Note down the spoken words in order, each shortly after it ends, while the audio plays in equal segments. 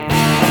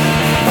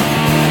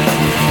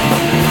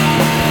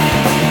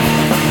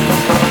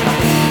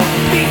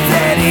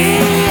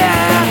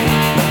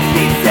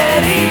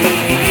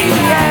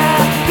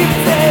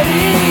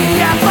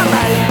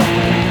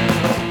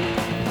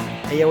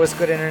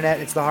good internet?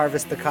 It's the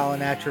Harvest, the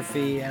Colin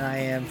Atrophy, and I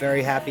am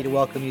very happy to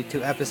welcome you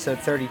to episode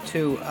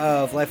 32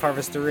 of Life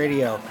Harvester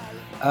Radio.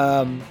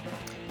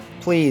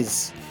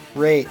 Please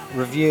rate,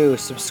 review,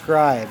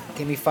 subscribe,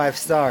 give me 5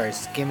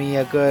 stars, give me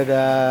a good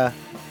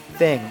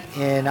thing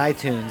in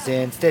iTunes,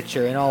 in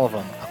Stitcher, in all of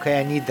them.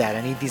 Okay, I need that.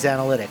 I need these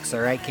analytics,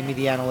 all right? Give me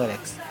the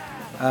analytics.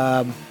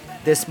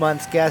 This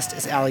month's guest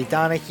is Allie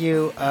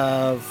Donahue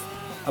of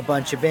a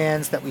bunch of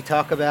bands that we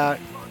talk about,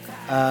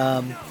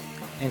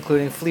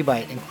 including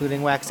Fleabite, including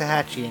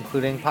Waxahachie,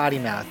 including Potty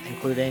Mouth,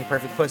 including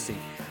Perfect Pussy.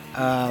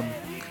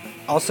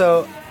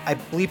 Also, I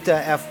bleeped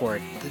a F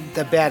word,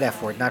 the bad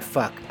F word, not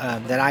fuck,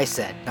 that I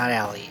said, not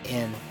Allie,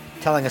 in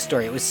telling a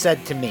story. It was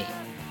said to me.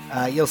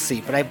 You'll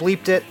see, but I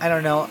bleeped it. I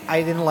don't know.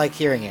 I didn't like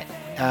hearing it,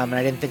 and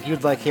I didn't think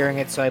you'd like hearing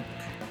it, so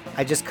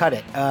I just cut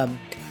it.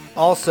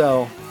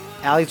 Also,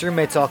 Allie's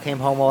roommates all came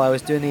home while I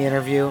was doing the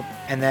interview,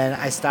 and then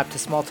I stopped to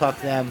small talk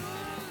them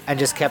and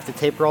just kept the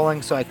tape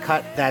rolling, so I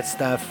cut that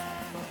stuff,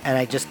 and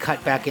I just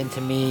cut back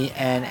into me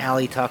and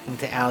Allie talking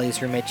to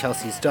Allie's roommate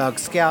Chelsea's dog,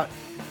 Scout,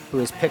 who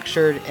is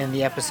pictured in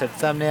the episode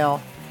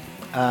thumbnail.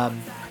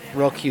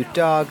 Real cute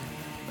dog.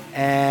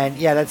 And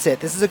yeah, that's it.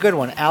 This is a good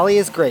one. Allie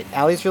is great.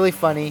 Allie's really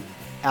funny.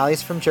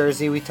 Allie's from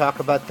Jersey. We talk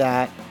about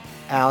that.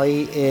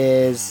 Allie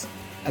is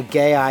a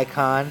gay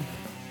icon.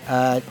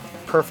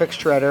 Perfect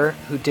shredder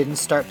who didn't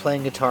start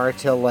playing guitar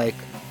till like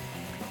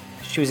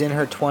she was in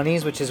her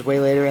 20s, which is way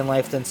later in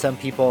life than some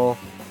people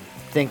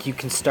think you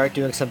can start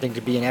doing something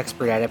to be an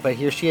expert at it. But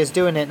here she is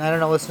doing it, and I don't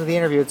know, listen to the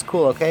interview. It's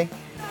cool, okay?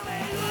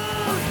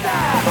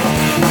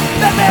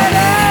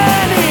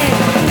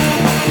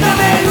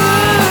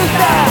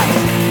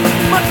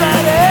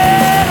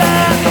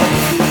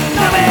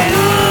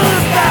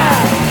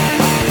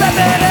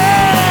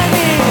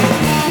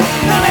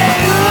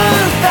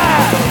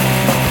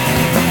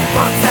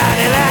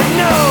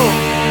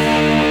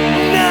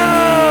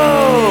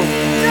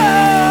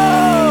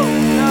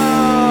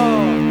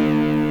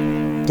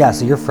 Yeah,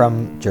 so you're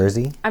from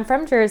Jersey? I'm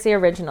from Jersey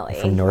originally.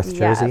 From North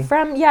Jersey?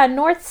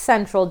 North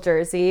Central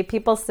Jersey.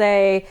 People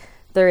say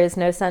there is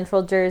no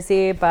Central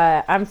Jersey,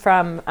 but I'm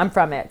from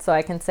it, so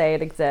I can say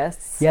it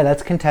exists. Yeah,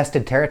 that's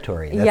contested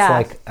territory.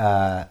 That's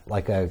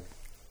like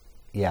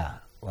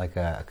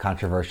a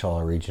controversial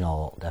or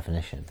regional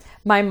definition.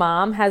 My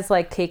mom has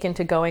taken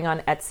to going on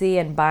Etsy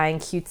and buying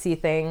cutesy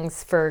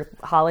things for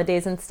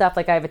holidays and stuff.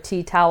 Like I have a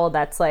tea towel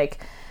that's like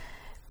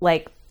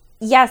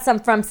yes, I'm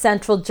from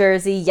Central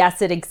Jersey.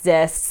 Yes, it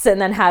exists. And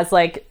then has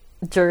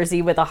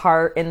Jersey with a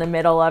heart in the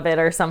middle of it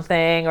or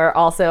something. Or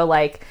also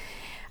I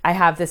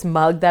have this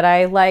mug that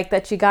I like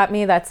that she got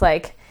me that's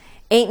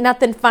ain't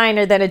nothing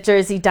finer than a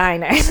Jersey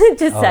diner. It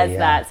just says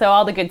that. So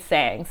all the good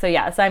sayings. So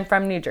yes, I'm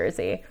from New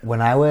Jersey.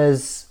 When I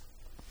was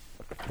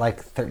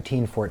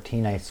 13,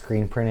 14, I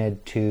screen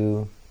printed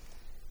 2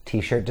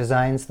 t-shirt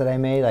designs that I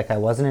made. I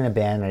wasn't in a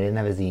band. I didn't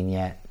have a zine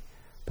yet.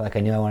 But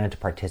I knew I wanted to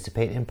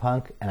participate in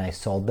punk, and I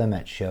sold them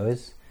at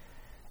shows.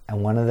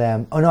 And one of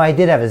them, I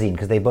did have a zine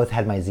because they both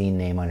had my zine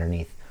name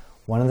underneath.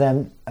 One of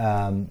them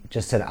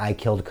just said, "I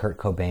killed Kurt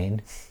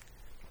Cobain,"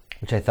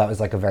 which I thought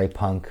was a very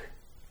punk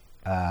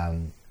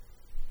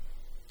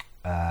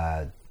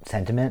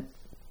sentiment.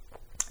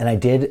 And I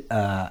did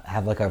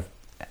have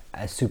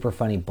a super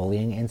funny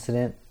bullying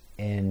incident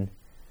in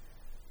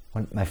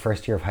my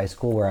first year of high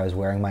school where I was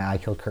wearing my "I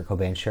killed Kurt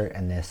Cobain" shirt,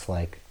 and this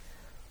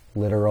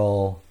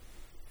literal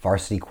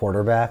varsity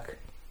quarterback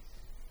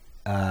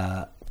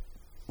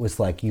was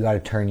 "You got to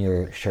turn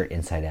your shirt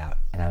inside out."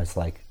 And I was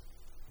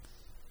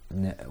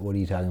 "No, what are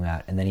you talking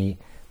about?" And then he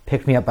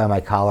picked me up by my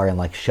collar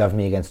and shoved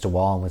me against a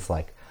wall and was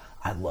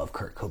 "I love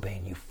Kurt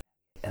Cobain, you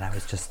And I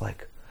was just and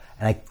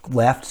I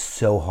laughed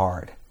so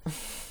hard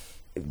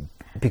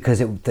because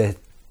the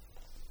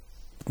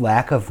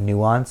lack of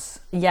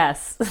nuance,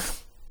 yes,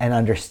 and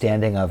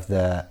understanding of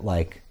the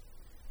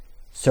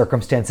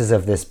circumstances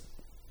of the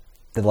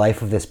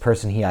life of this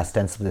person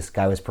this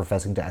guy was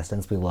professing to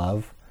ostensibly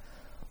love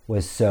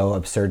was so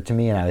absurd to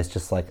me. And I was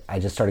just I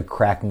just started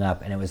cracking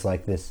up, and it was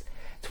this.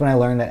 It's when I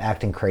learned that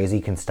acting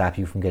crazy can stop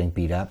you from getting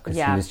beat up, because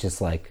he was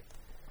just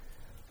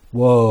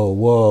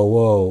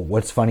whoa,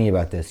 what's funny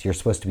about this? You're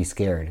supposed to be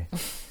scared.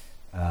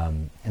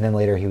 And then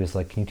later he was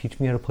 "Can you teach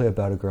me how to play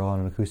About a Girl on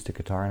an acoustic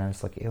guitar?" And I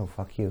was ew,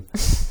 fuck you.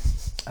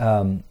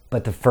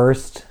 But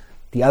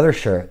the other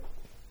shirt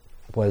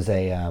was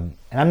and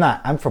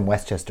I'm from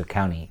Westchester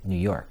County, New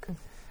York.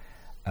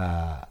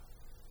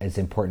 It's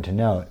important to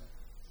note.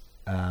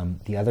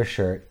 The other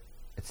shirt,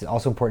 it's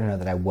also important to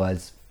note that I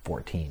was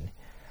 14.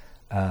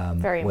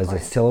 Very was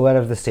important. A silhouette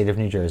of the state of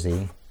New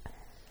Jersey,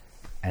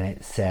 and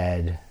it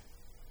said,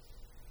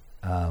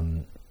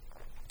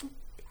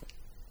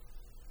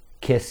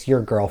 "Kiss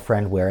your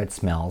girlfriend where it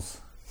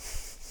smells.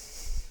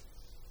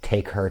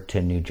 Take her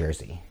to New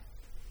Jersey."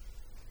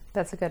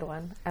 That's a good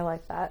one. I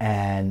like that.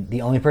 And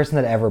the only person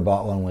that ever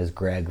bought one was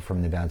Greg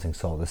from the Bouncing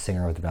Soul. The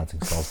singer of the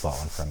Bouncing Souls bought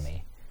one from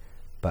me.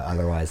 But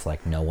otherwise,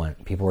 no one.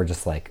 People were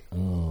just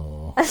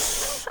ooh.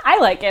 I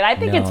like it. I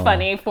think it's No.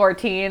 funny.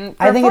 14.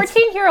 For I think it's-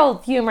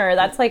 14-year-old humor,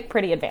 that's like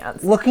pretty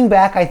advanced. Looking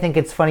back, I think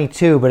it's funny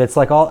too, but it's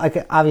like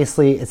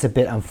obviously it's a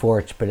bit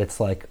unfortunate, but it's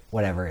like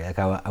whatever. Like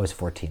I was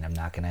 14. I'm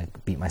not gonna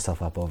beat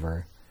myself up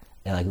over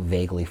a like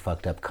vaguely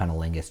fucked up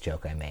cunnilingus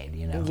joke I made,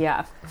 you know?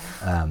 Yeah.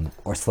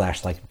 Or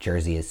slash like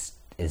Jersey is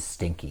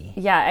stinky.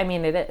 Yeah, I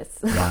mean, it is.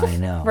 Yeah, I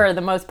know. For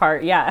the most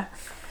part, yeah.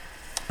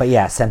 But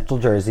yeah, Central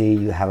Jersey,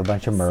 you have a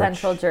bunch of merch.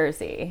 Central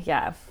Jersey,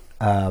 yeah.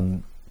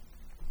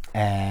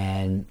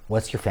 And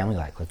what's your family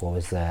like? Like, what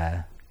was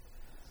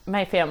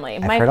My family.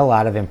 I've heard a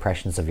lot of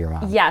impressions of your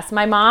mom. Yes,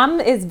 my mom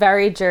is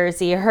very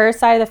Jersey. Her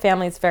side of the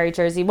family is very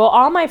Jersey. Well,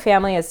 all my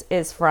family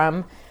is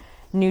from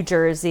New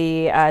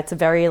Jersey. It's a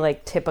very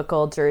like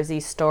typical Jersey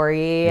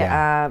story.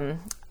 Yeah.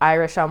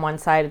 Irish on one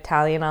side,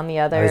 Italian on the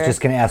other. I was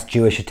just going to ask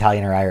Jewish,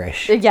 Italian, or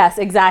Irish. Yes,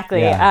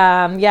 exactly.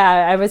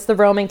 Yeah. I was the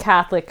Roman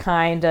Catholic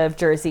kind of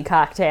Jersey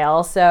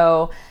cocktail.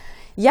 So,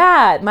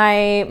 yeah,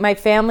 my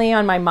family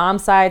on my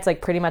mom's side is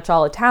like pretty much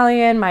all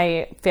Italian.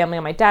 My family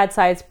on my dad's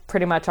side is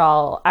pretty much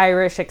all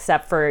Irish,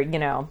 except for, you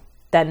know,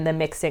 then the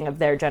mixing of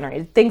their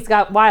generation. Things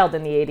got wild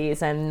in the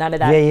 80s and none of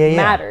that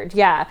mattered.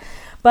 Yeah.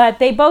 But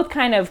they both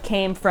kind of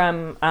came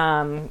from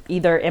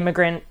either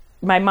immigrant.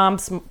 My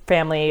mom's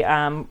family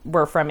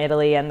were from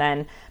Italy, and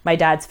then my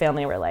dad's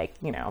family were like,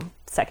 you know,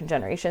 second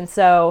generation.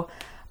 So,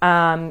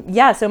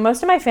 so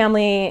most of my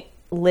family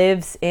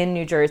lives in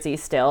New Jersey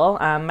still.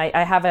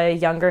 I have a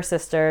younger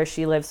sister.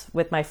 She lives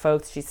with my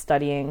folks. She's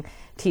studying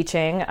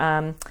teaching.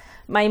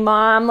 My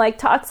mom like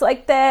talks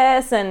like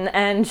this,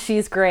 and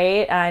she's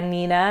great,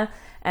 Nina.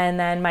 And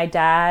then my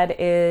dad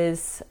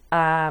is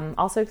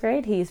also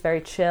great. He's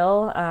very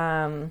chill.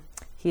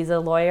 He's a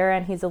lawyer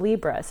and he's a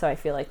Libra, so I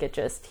feel like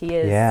he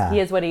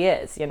is what he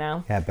is, you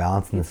know. Yeah,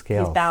 balancing the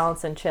scales. He's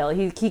balanced and chill.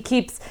 He's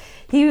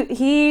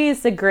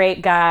a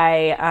great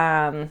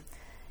guy,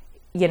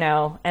 you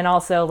know, and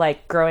also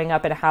like growing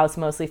up in a house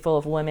mostly full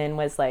of women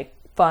was like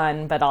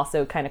fun, but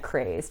also kind of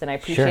crazed. And I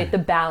appreciate the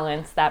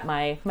balance that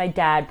my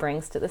dad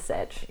brings to the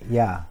sitch.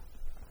 Yeah.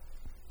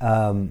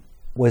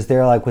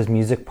 Was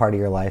music part of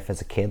your life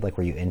as a kid? Like,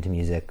 were you into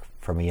music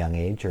from a young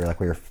age, or like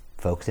were your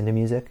folks into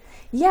music?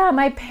 Yeah,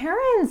 my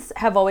parents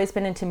have always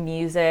been into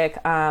music.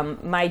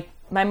 My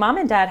mom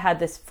and dad had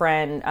this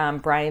friend,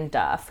 Brian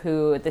Duff,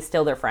 who is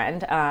still their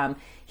friend.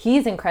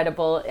 He's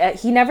incredible.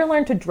 He never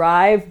learned to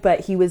drive,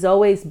 but he was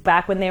always,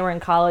 back when they were in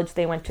college,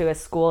 they went to a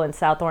school in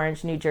South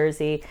Orange, New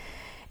Jersey.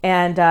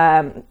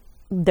 And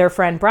their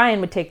friend Brian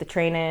would take the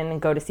train in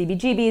and go to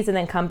CBGB's and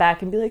then come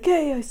back and be like,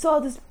 hey, I saw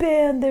this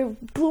band. They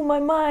blew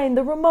my mind.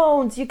 The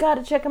Ramones. You got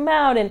to check them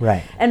out.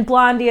 And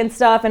Blondie and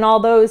stuff and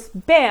all those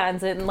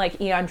bands and like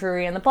Ian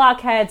Drury and the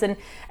Blockheads and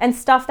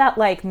stuff that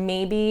like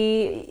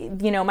maybe,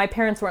 you know, my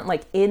parents weren't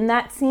like in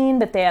that scene,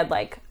 but they had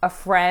like a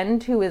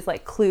friend who was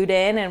like clued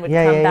in and would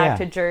come back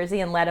to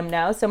Jersey and let them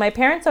know. So my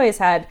parents always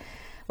had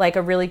like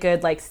a really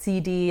good like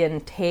CD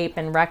and tape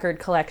and record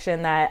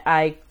collection that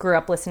I grew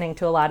up listening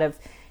to a lot of,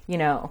 you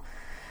know,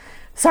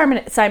 Simon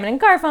and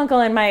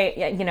Garfunkel, and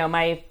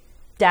my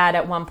dad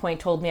at one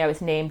point told me I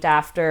was named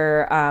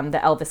after the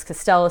Elvis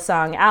Costello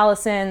song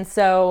Allison.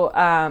 So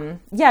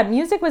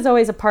music was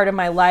always a part of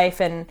my life,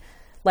 and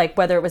like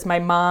whether it was my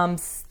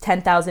mom's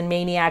 10,000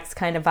 Maniacs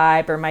kind of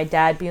vibe or my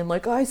dad being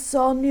like, I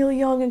saw Neil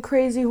Young and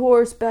Crazy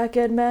Horse back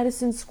at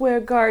Madison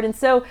Square Garden.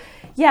 So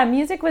yeah,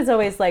 music was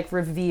always like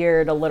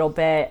revered a little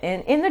bit,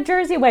 and in the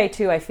Jersey way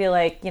too. I feel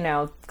like, you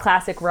know,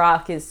 classic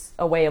rock is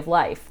a way of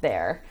life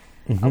there.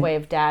 A way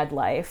of dad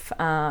life.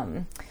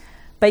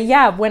 But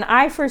yeah, when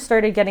I first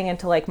started getting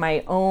into like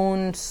my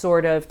own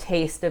sort of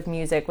taste of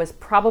music was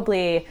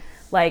probably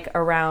like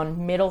around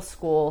middle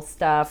school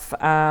stuff.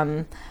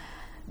 I'm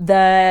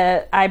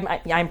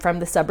from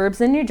the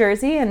suburbs in New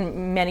Jersey,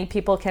 and many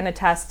people can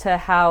attest to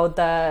how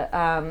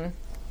the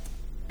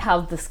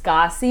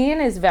ska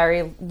scene is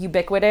very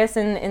ubiquitous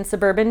in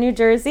suburban New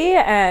Jersey,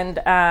 and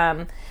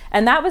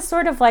that was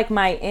sort of like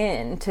my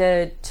in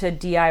to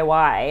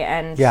DIY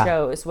and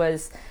shows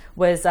was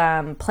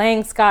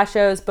playing ska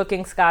shows,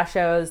 booking ska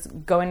shows,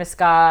 going to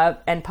ska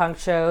and punk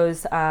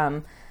shows,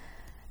 and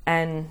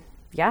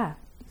yeah.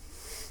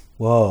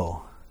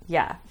 Whoa.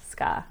 Yeah,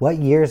 ska. What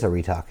years are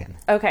we talking?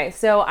 Okay,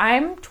 so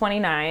I'm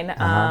 29,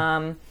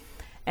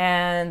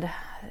 and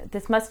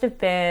this must have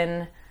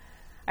been,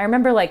 I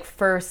remember like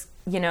first,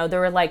 you know, there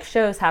were like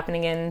shows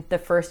happening in the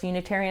First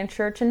Unitarian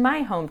Church in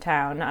my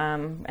hometown,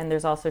 and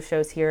there's also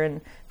shows here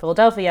in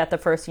Philadelphia at the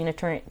First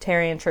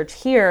Unitarian Church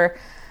here.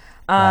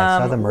 I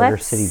saw the Murder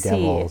City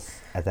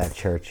Devils at that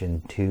church in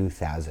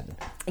 2000.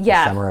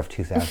 Yeah. The summer of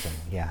 2000,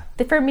 yeah.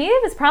 For me,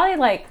 it was probably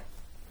like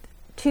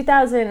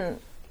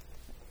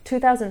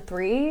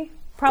 2003,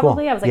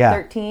 probably. Cool. I was like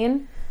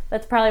 13.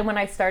 That's probably when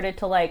I started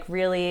to like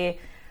really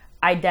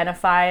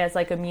identify as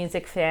like a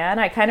music fan.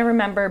 I kind of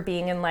remember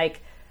being in like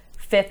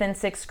 5th and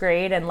 6th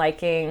grade and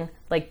liking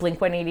like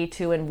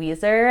Blink-182 and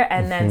Weezer,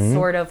 and then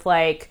sort of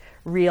like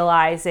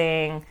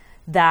realizing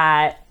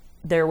that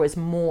there was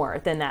more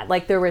than that.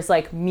 Like there was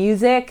like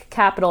music,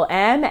 capital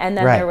M, and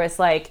then there was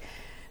like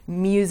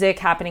music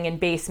happening in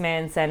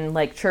basements and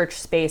like church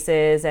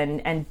spaces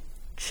and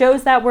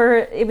shows that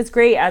it was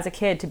great as a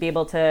kid to be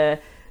able to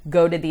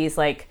go to these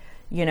like,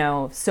 you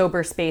know,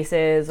 sober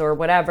spaces or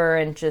whatever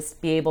and just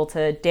be able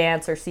to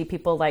dance or see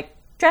people like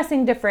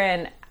dressing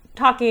different,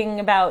 talking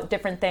about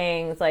different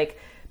things, like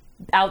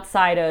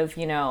outside of,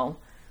 you know,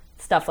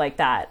 stuff like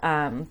that.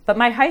 But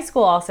my high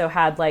school also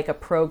had like a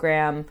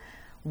program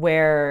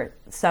where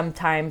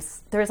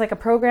sometimes there was like a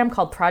program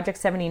called Project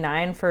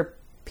 79 for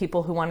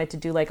people who wanted to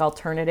do like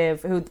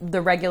alternative, who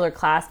the regular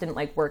class didn't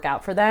like work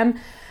out for them.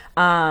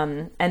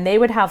 And they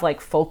would have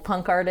like folk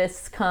punk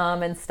artists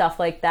come and stuff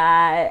like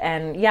that.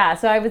 And yeah,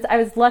 so I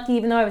was lucky,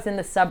 even though I was in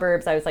the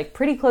suburbs, I was like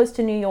pretty close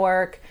to New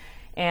York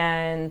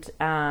and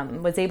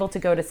was able to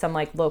go to some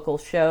like local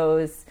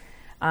shows.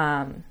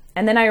 And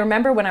then I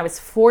remember when I was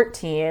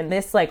 14,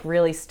 this like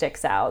really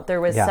sticks out.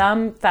 There was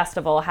some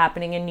festival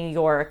happening in New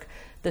York.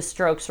 The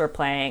Strokes were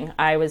playing.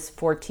 I was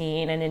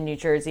 14 and in New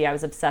Jersey, I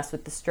was obsessed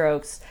with the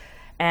Strokes.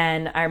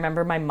 And I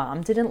remember my mom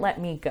didn't let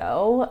me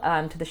go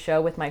to the show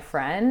with my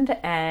friend,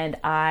 and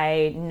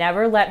I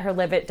never let her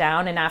live it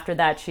down. And after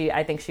that,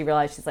 I think she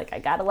realized, she's like, I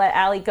gotta let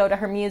Allie go to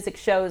her music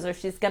shows or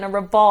she's gonna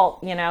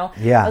revolt, you know?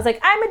 Yeah. I was like,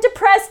 I'm a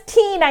depressed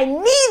teen, I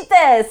need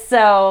this.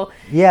 So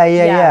yeah.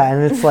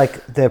 And it's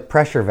like the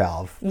pressure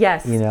valve.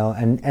 Yes. You know,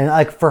 and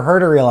like for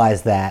her to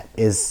realize that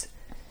is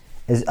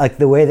like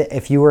the way that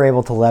if you were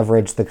able to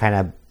leverage the kind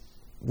of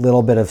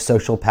little bit of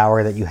social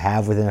power that you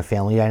have within a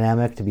family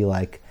dynamic to be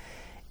like,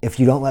 if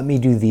you don't let me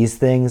do these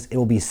things, it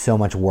will be so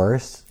much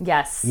worse.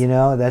 Yes. You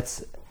know,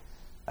 that's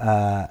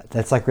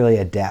like really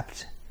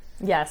adept.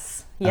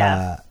 Yes.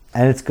 Yeah.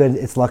 And it's good.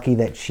 It's lucky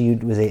that she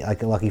was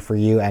lucky for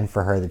you and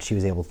for her that she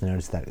was able to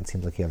notice that. It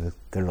seems like you have a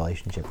good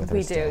relationship with her.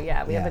 We still. do.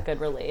 Yeah. We have a good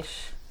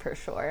relation for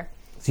sure.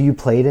 So you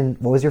played in,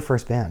 what was your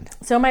first band?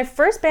 So my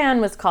first band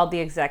was called The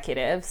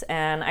Executives,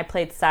 and I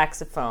played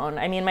saxophone.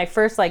 I mean, my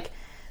first like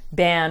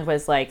band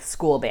was like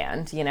school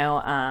band, you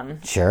know?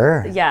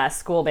 Sure. Yeah.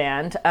 School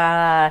band.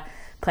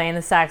 Playing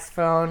the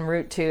saxophone,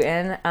 root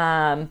tootin'.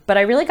 But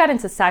I really got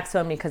into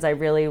saxophone because I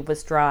really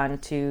was drawn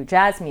to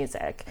jazz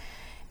music.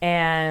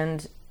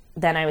 And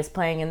then I was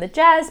playing in the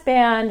jazz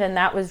band, and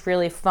that was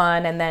really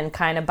fun. And then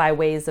kind of by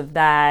ways of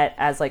that,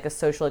 as like a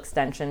social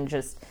extension,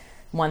 just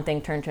one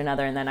thing turned to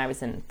another. And then I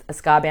was in a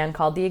ska band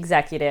called The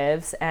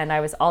Executives. And I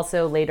was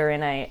also later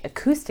in an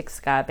acoustic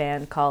ska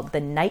band called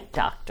The Night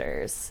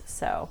Doctors.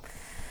 So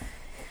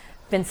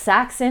been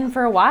saxing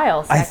for a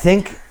while. I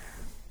think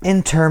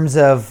in terms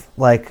of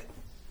like,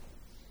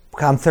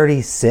 I'm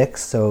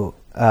 36, so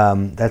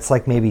that's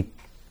like maybe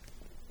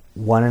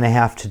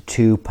 1.5 to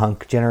 2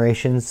 punk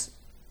generations.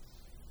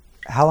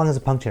 How long is a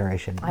punk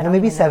generation?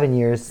 Maybe 7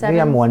 years. Maybe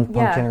I'm one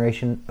punk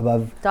generation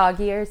above. Dog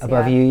years.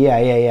 Above you,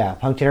 yeah.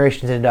 Punk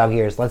generations and dog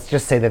years. Let's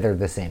just say that they're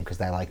the same because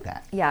I like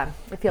that. Yeah,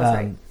 it feels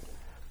right.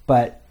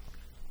 But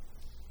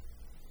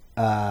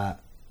I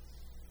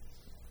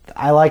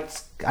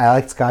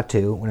liked ska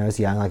too when I was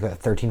young, like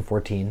 13,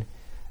 14. And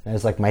it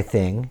was like my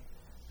thing.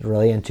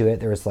 Really into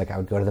it. There was like I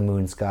would go to the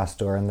Moon Ska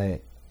store in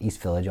the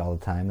East Village all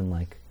the time and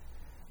like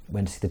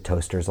went to see the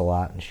Toasters a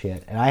lot and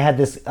shit. And I had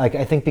this like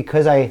I think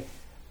because I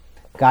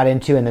got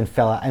into and then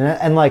fell out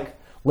and like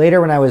later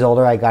when I was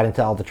older I got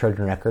into all the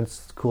Trojan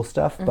Records cool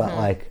stuff. Mm-hmm. But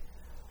like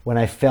when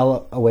I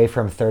fell away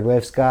from third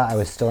wave ska, I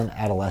was still an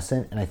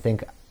adolescent, and I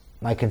think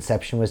my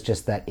conception was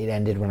just that it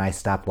ended when I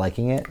stopped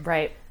liking it.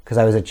 Right. Because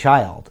I was a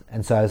child,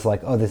 and so I was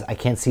like, oh, I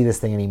can't see this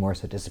thing anymore,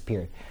 so it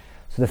disappeared.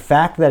 So the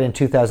fact that in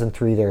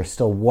 2003 there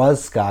still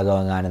was ska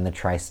going on in the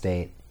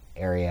tri-state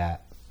area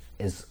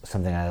is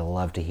something I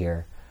love to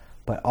hear.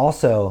 But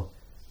also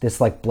this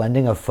like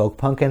blending of folk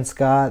punk and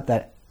ska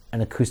that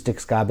an acoustic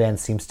ska band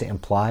seems to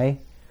imply,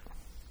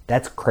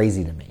 that's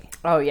crazy to me.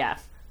 Oh, yeah.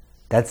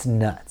 That's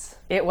nuts.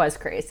 It was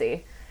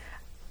crazy.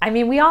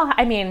 Maybe we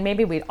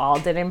all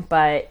didn't,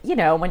 but, you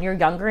know, when you're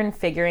younger and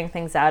figuring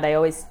things out, I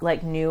always,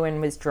 like, knew and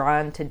was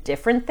drawn to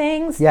different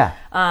things. Yeah.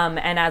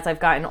 And as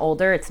I've gotten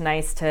older, it's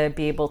nice to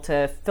be able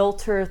to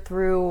filter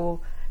through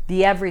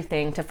the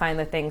everything to find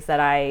the things that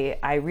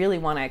I really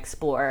want to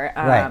explore.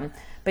 Right.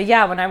 But,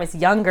 yeah, when I was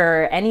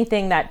younger,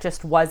 anything that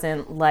just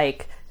wasn't,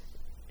 like,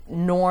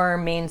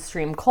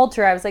 mainstream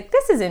culture, I was like,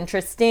 this is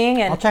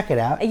interesting, and I'll check it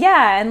out.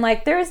 Yeah, and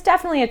like there was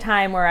definitely a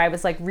time where I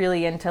was like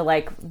really into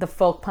like the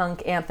folk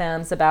punk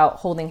anthems about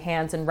holding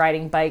hands and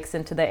riding bikes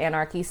into the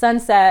anarchy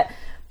sunset.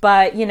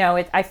 But you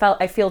know,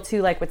 I feel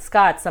too like with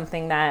Scott,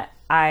 something that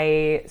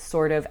I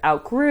sort of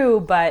outgrew,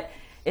 but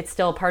it's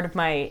still part of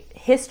my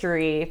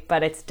history.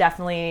 But it's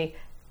definitely,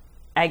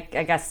 I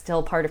guess,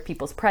 still part of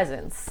people's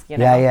presence. You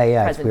know,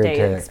 yeah. Present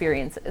day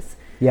experiences.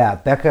 Yeah,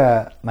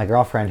 Becca, my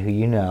girlfriend, who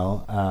you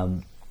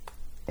know.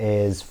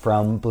 Is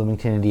from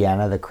Bloomington,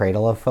 Indiana, the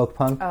cradle of folk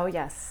punk. Oh,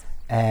 yes.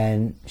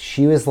 And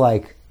she was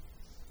like,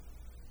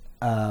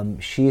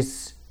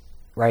 she's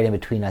right in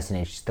between us in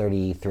age. She's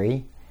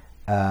 33.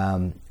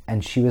 And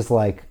she was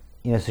like,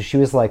 you know, so she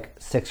was like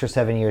 6 or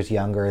 7 years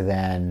younger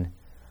than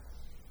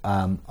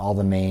all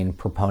the main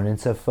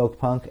proponents of folk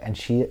punk. And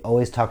she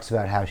always talks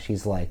about how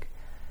she's like,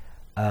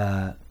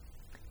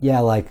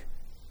 like,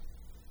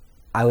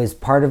 I was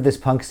part of this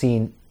punk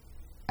scene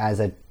as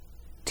a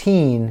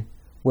teen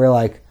where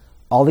like,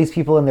 all these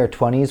people in their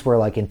 20s were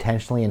like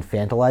intentionally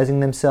infantilizing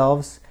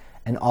themselves,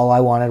 and all I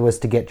wanted was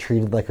to get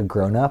treated like a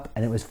grown-up,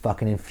 and it was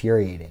fucking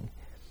infuriating.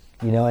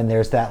 You know, and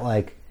there's that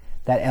like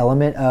that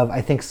element of,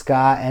 I think,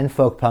 ska and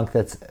folk punk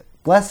that's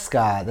less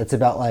ska, that's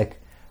about like,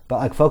 but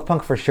like folk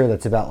punk for sure,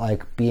 that's about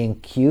like being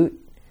cute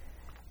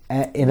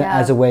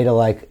as a way to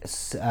like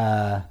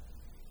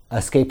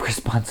escape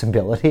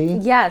responsibility.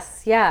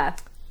 Yes, yeah.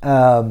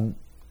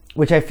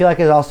 Which I feel like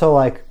is also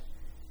like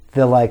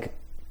the like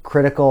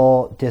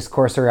critical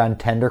discourse around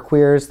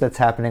genderqueers that's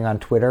happening on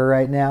Twitter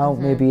right now.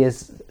 Maybe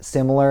is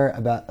similar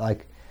about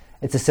like,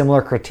 it's a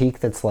similar critique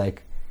that's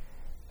like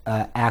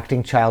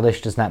acting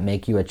childish does not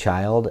make you a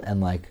child,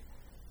 and like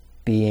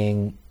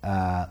being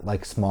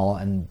like small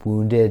and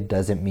wounded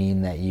doesn't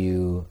mean that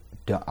you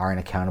aren't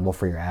accountable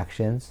for your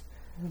actions.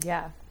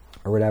 Yeah.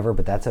 Or whatever,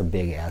 but that's a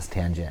big ass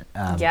tangent.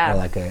 Or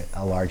like a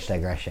large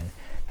digression.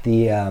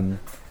 The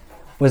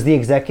was the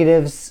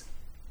Executives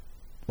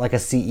like a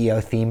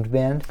CEO themed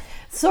band?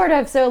 Sort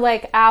of. So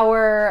like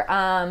our,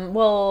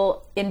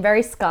 well, in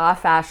very ska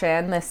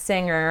fashion, the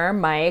singer,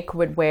 Mike,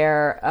 would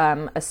wear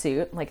a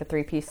suit, like a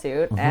 3-piece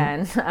suit,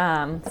 and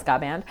ska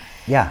band.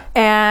 Yeah.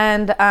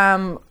 And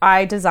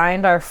I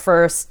designed our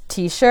first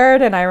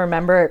t-shirt, and I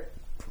remember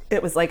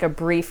it was like a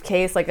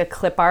briefcase, like a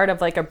clip art of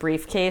like a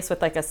briefcase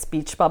with like a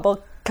speech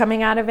bubble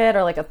coming out of it,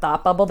 or like a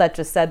thought bubble that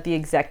just said the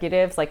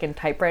Executives like in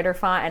typewriter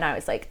font, and I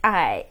was like,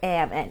 I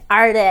am an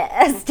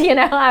artist, you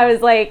know. I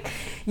was like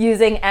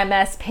using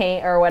MS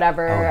Paint or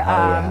whatever,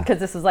 because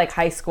this was like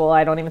high school.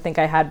 I don't even think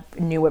I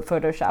knew what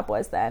Photoshop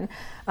was then,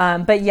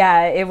 but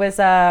yeah, it was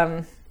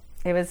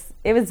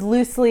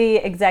loosely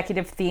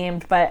Executive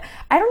themed, but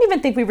I don't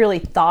even think we really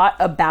thought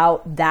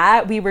about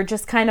that. We were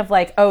just kind of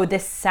like, oh,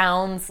 this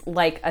sounds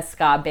like a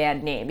ska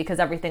band name, because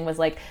everything was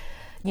like,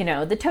 you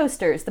know, the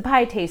Toasters, the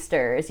Pie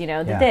Tasters, you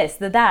know, the this,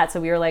 the that. So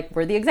we were like,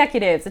 we're the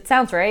Executives. It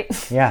sounds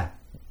right. Yeah.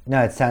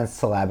 No, it sounds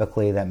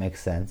syllabically. That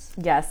makes sense.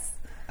 Yes.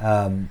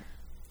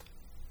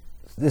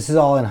 This is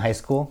all in high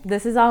school?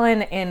 This is all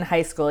in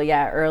high school,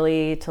 yeah,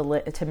 early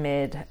to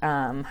mid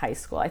high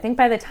school. I think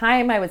by the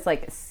time I was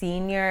like a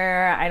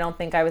senior, I don't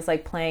think I was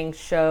like playing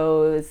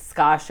shows,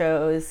 ska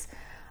shows,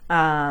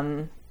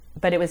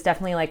 but it was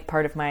definitely like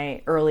part of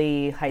my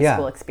early high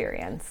school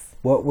experience.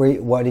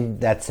 What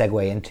did that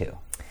segue into?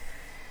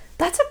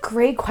 That's a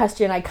great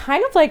question. I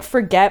kind of like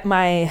forget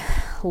my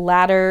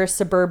latter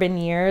suburban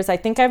years. I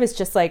think I was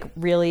just like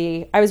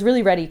really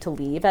ready to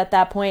leave at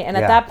that point. And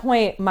at that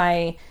point,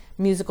 my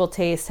musical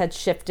taste had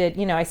shifted.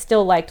 You know, I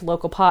still liked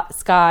local pop,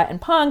 ska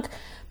and punk,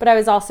 but I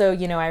was also,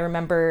 you know, I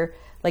remember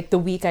like the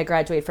week I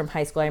graduated from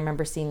high school, I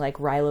remember seeing like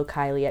Rilo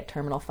Kiley at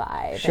Terminal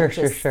 5. Sure.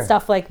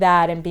 Stuff like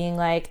that, and being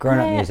like,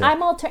 grown-up music.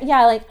 I'm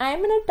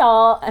an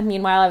adult. And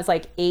meanwhile, I was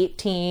like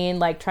 18,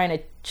 like trying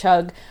to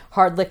chug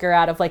hard liquor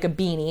out of like a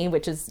beanie,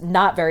 which is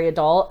not very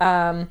adult.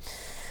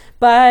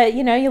 But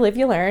you know, you live,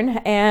 you learn.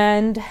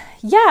 And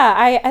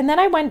yeah, then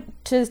I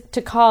went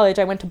to college.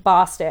 I went to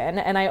Boston,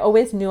 and I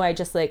always knew I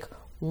just like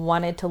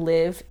wanted to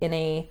live in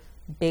a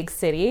big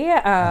city.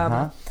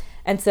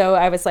 And so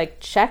I was like,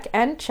 check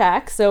and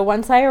check. So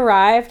once I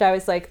arrived, I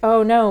was like,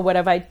 oh no, what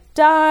have I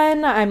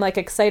done? I'm like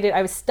excited.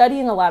 I was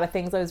studying a lot of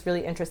things I was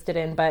really interested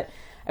in, but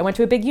I went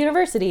to a big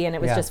university, and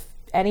it was just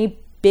any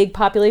big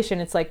population.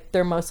 It's like,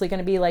 they're mostly going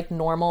to be like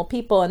normal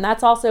people. And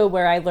that's also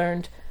where I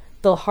learned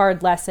the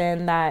hard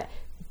lesson that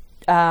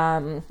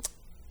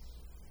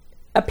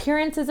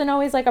appearance isn't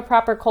always like a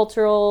proper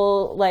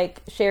cultural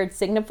like shared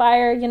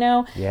signifier, you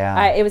know?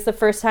 Yeah. It was the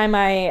first time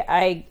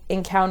I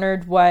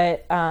encountered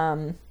what,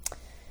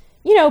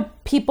 you know,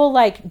 people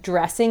like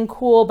dressing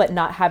cool but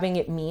not having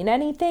it mean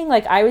anything.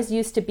 Like I was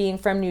used to being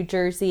from New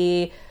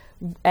Jersey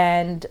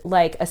and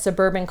like a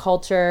suburban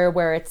culture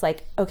where it's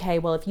like, okay,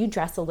 well, if you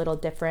dress a little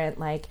different,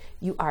 like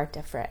you are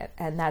different,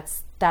 and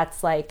that's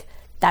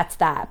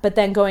that. But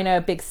then going to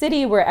a big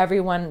city where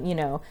everyone, you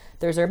know,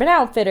 there's Urban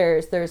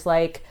Outfitters, there's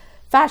like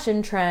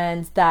fashion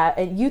trends,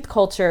 that youth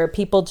culture,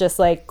 people just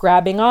like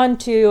grabbing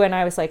onto, and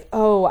I was like,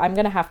 oh, I'm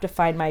gonna have to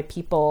find my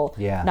people,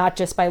 not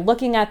just by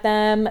looking at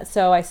them.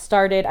 So I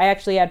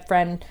actually had a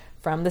friend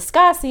from the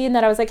ska scene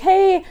that I was like,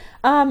 hey,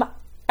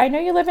 I know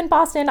you live in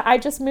Boston, I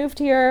just moved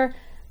here,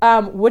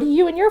 what do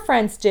you and your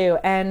friends do?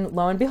 And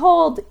lo and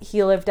behold,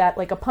 he lived at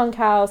like a punk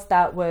house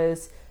that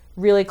was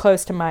really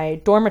close to my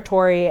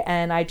dormitory,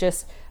 and I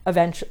just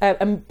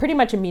I'm pretty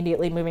much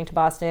immediately moving to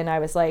Boston. I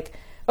was like,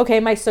 okay,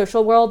 my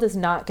social world is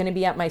not going to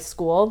be at my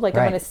school. Like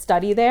I'm going to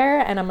study there,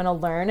 and I'm going to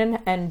learn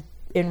and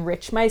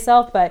enrich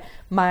myself, but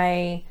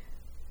my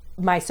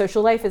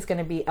social life is going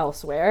to be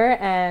elsewhere.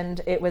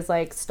 And it was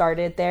like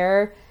started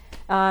there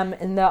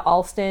in the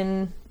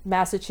Allston,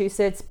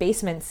 Massachusetts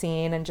basement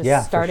scene, and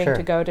just starting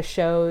to go to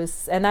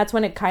shows. And that's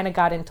when it kind of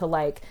got into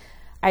like,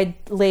 I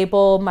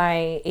label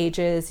my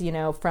ages, you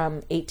know,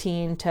 from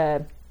 18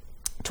 to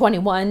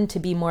 21 to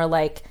be more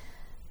like,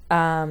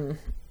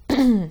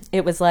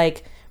 it was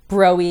like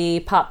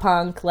bro-y, pop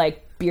punk,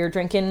 like beer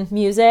drinking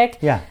music.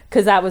 Yeah.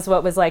 Because that was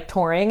what was like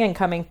touring and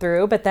coming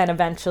through. But then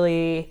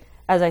eventually,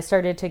 as I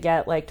started to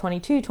get like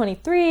 22,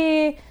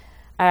 23,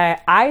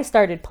 I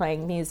started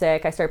playing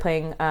music. I started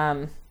playing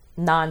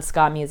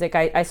non-ska music.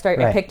 I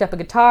picked up a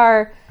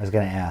guitar. I was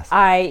gonna ask.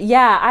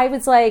 I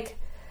was like,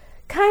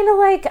 kind of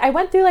like, I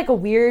went through like a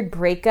weird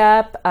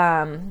breakup.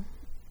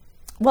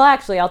 Well,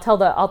 actually, I'll tell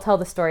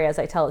the story as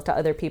I tell it to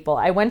other people.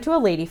 I went to a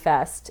lady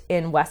fest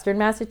in Western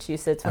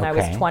Massachusetts when I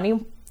was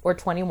 20 or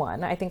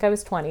 21. I think I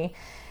was 20.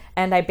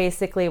 And I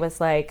basically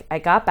was like, I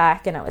got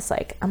back and I was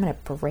like, I'm going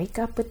to break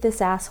up with this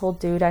asshole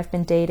dude I've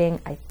been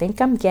dating. I think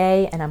I'm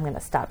gay and I'm going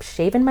to stop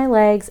shaving my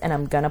legs and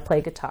I'm going to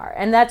play guitar.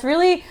 And that's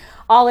really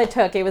all it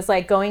took. It was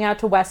like going out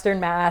to Western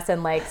Mass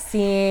and like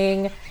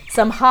seeing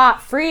some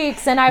hot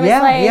freaks. And I was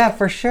like, yeah,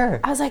 for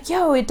sure. I was like,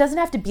 yo, it doesn't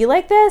have to be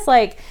like this.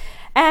 Like,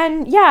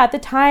 and yeah, at the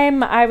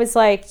time I was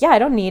like, yeah, I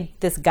don't need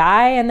this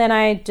guy. And then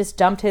I just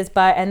dumped his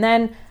butt. And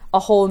then a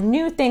whole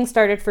new thing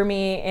started for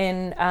me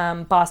in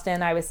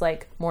Boston. I was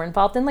like more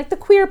involved in like the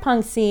queer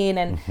punk scene.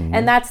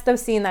 And that's the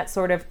scene that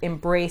sort of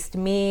embraced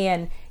me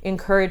and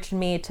encouraged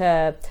me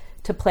to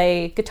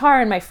play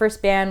guitar. And my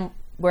first band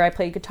where I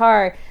played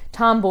guitar,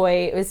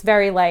 Tomboy, it was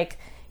very like,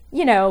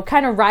 you know,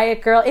 kind of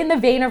Riot Girl, in the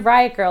vein of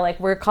Riot Girl. Like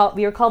we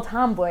were called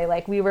Tomboy.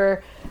 Like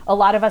a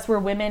lot of us were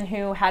women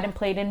who hadn't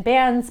played in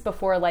bands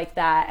before like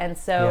that. And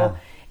so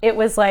it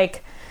was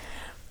like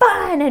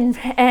fun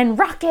and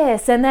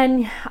raucous. And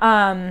then,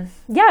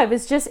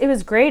 it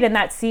was great. And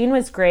that scene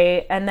was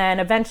great. And then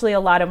eventually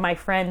a lot of my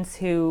friends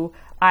who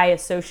I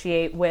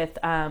associate with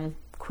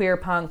queer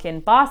punk in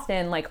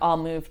Boston, like all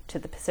moved to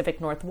the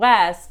Pacific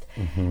Northwest.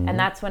 And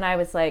that's when I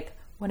was like,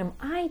 what am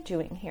I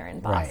doing here in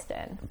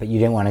Boston? Right. But you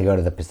didn't want to go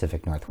to the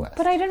Pacific Northwest.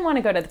 But I didn't want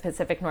to go to the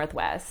Pacific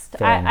Northwest.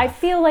 I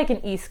feel like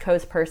an East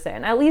Coast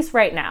person, at least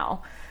right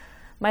now.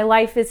 My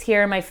life is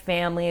here. My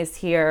family is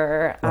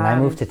here. When I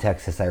moved to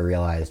Texas, I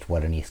realized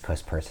what an East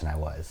Coast person I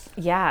was.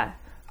 Yeah.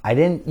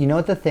 You know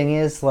what the thing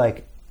is?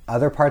 Like,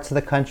 other parts of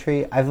the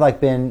country, I've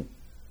like been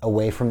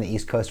away from the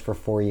East Coast for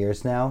 4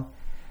 years now.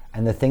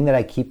 And the thing that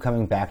I keep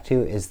coming back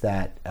to is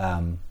that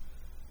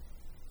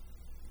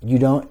you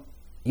don't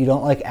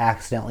like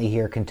accidentally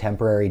hear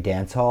contemporary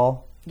dance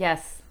hall.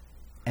 Yes.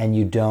 And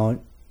you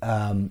don't,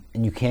 and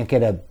you can't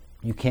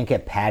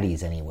get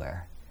patties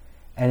anywhere.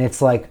 And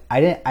it's like, I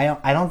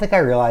don't think I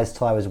realized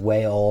till I was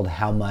way old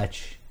how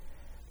much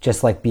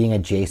just like being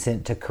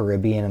adjacent to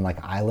Caribbean and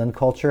like island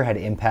culture had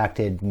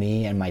impacted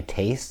me and my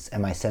tastes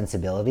and my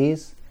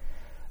sensibilities.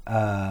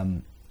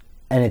 And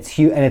it's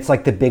huge. And it's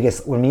like the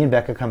biggest, when me and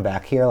Becca come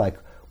back here, like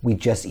we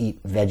just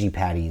eat veggie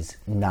patties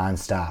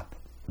nonstop.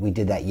 We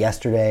did that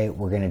yesterday.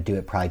 We're going to do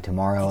it probably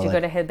tomorrow. Did you go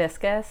to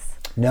Hibiscus?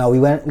 No, we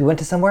went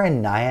to somewhere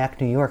in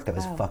Nyack, New York that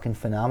was fucking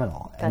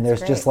phenomenal. And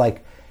there's just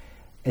like,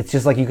 it's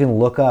just like you can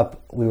look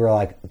up, we were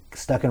like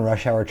stuck in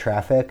rush hour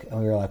traffic and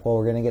we were like, well,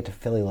 we're going to get to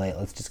Philly late.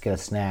 Let's just get a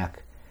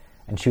snack.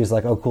 And she was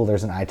like, oh, cool,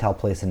 there's an Ital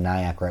place in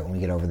Nyack right when we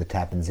get over the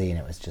Tappan Zee. And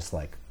it was just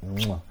like,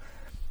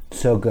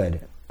 so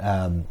good.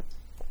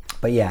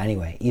 But yeah,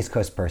 anyway, East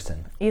Coast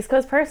person. East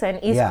Coast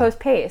person, East Coast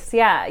pace.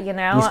 Yeah, you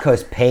know. East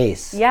Coast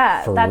pace.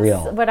 Yeah, for that's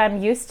real. What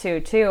I'm used to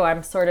too.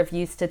 I'm sort of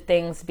used to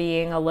things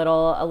being a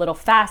little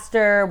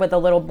faster with a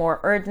little more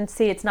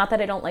urgency. It's not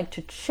that I don't like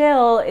to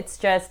chill. It's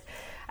just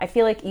I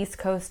feel like East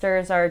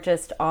Coasters are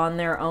just on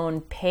their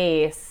own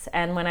pace.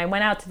 And when I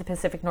went out to the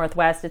Pacific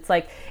Northwest, it's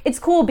like, it's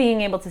cool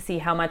being able to see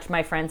how much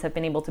my friends have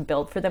been able to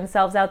build for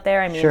themselves out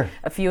there. I mean,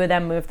 a few of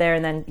them moved there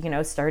and then, you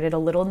know, started a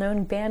little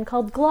known band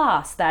called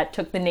Gloss that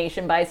took the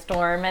nation by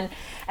storm. And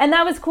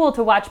that was cool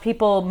to watch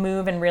people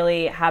move and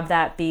really have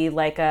that be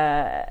like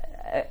an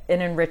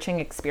enriching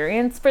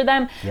experience for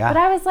them. But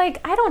I was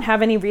like, I don't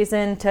have any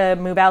reason to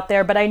move out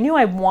there, but I knew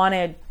I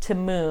wanted to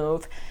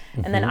move.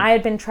 And then I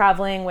had been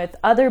traveling with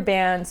other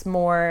bands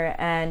more,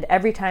 and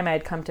every time I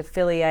had come to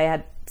Philly, I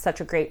had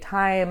such a great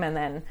time. And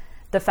then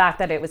the fact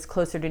that it was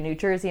closer to New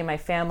Jersey and my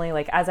family,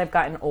 like as I've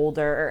gotten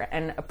older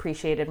and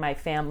appreciated my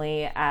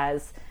family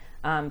as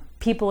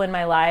people in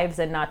my lives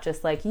and not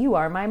just like, you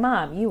are my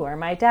mom, you are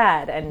my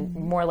dad, and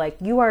more like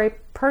you are a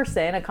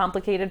person, a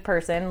complicated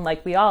person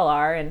like we all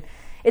are. And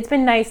it's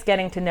been nice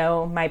getting to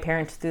know my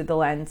parents through the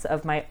lens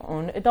of my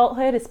own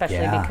adulthood,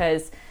 especially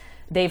because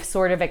they've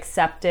sort of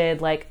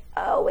accepted like,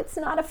 oh, it's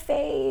not a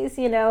phase,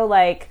 you know,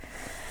 like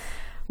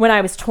when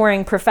I was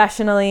touring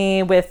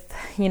professionally with,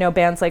 you know,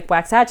 bands like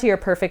Waxahachie or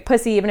Perfect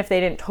Pussy, even if they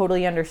didn't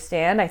totally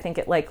understand, I think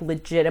it like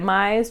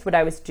legitimized what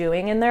I was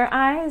doing in their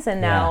eyes.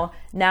 And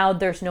now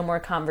there's no more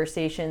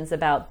conversations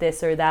about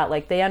this or that.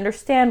 Like they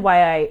understand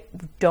why I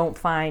don't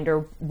find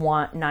or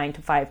want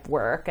 9-to-5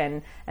 work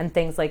and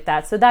things like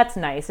that. So that's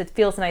nice. It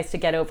feels nice to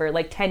get over,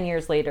 like 10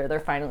 years later, they're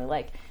finally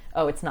like,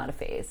 oh, it's not a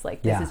phase.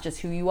 Like, this is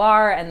just who you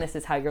are, and this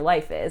is how your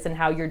life is, and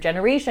how your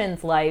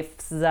generation's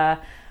lives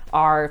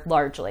are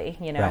largely,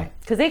 you know.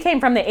 Because they came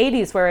from the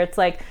 80s where it's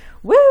like,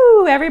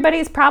 woo,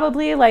 everybody's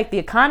probably, like, the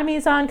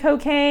economy's on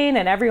cocaine,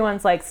 and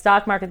everyone's, like,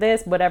 stock market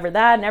this, whatever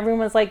that, and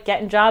everyone's, like,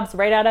 getting jobs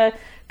right out of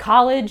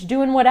college,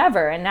 doing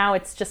whatever, and now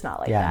it's just not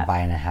like that. Yeah,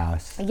 buying a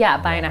house.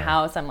 Yeah, buying a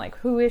house. I'm like,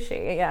 who is she?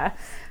 Yeah,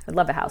 I'd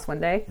love a house one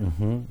day.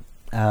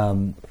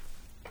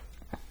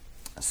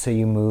 So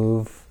you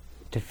move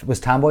Was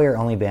Tomboy your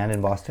only band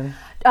in Boston?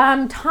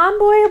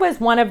 Tomboy was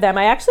one of them.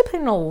 I actually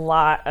played in a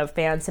lot of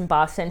bands in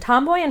Boston.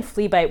 Tomboy and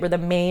Fleabite were the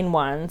main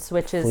ones,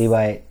 which is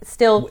Fleabite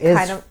still is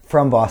kind of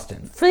from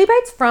Boston.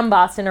 Fleabite's from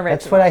Boston originally.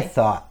 That's what I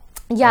thought.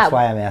 Yeah, that's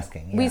why I'm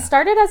asking. Yeah. We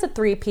started as a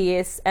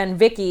 3-piece, and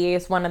Vicky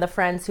is one of the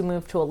friends who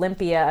moved to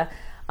Olympia.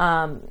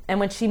 And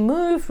when she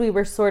moved, we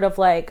were sort of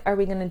like, are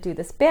we going to do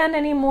this band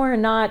anymore or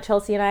not?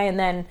 Chelsea and I. And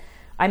then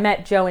I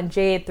met Joe and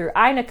Jade through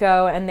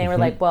Inako, and they were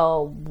like,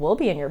 well, we'll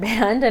be in your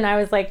band. And I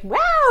was like,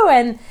 wow.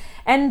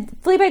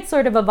 And Fleabite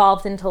sort of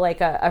evolved into like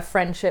a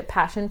friendship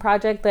passion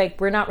project. Like,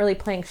 we're not really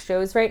playing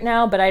shows right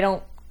now, but I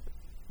don't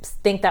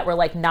think that we're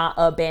like not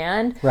a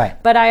band.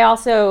 Right. But I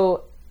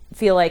also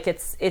feel like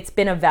it's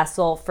been a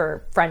vessel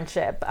for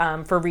friendship,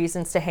 for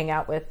reasons to hang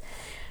out with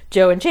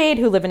Joe and Jade,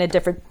 who live in a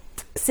different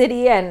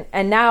city,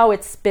 and now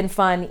it's been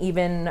fun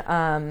even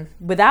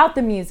without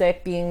the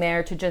music being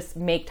there to just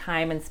make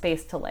time and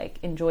space to like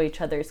enjoy each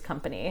other's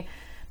company,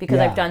 because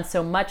I've done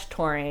so much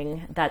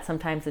touring that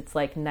sometimes it's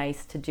like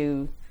nice to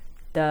do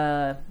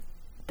the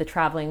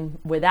traveling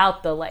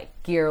without the like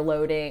gear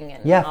loading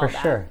and all for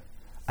that. sure.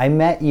 I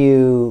met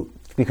you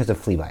because of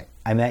Fleabite.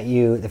 I met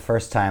you the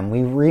first time.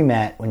 We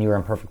re-met when you were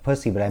in Perfect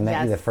Pussy, but I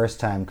met you the first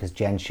time because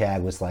Jen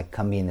Shag was like,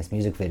 come be in this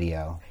music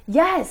video.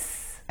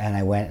 Yes. And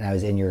I went and I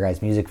was in your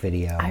guys' music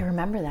video. I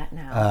remember that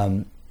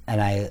now.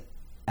 And I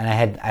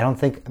don't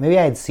think, maybe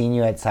I had seen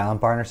you at Silent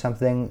Barn or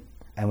something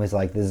and was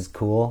like, this is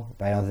cool.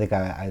 But I don't think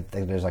I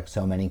think there's like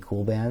so many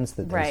cool bands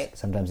that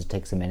sometimes it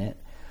takes a minute.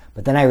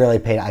 But then I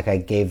really I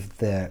gave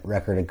the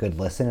record a good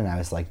listen and I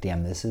was like,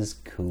 damn, this is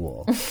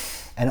cool.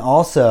 And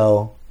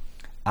also,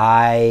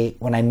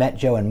 when I met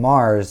Joe and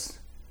Mars,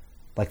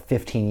 like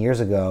 15 years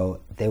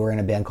ago, they were in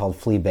a band called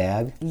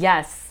Fleabag.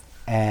 Yes.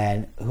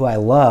 And who I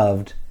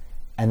loved.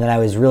 And then I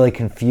was really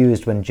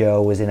confused when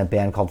Joe was in a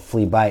band called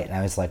Fleabite. And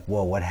I was like,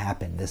 whoa, what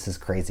happened? This is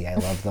crazy. I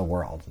love the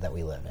world that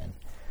we live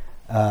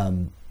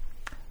in.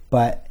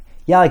 But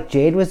yeah, like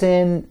Jade was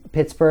in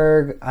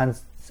Pittsburgh on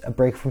a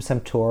break from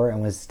some tour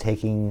and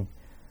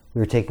we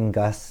were taking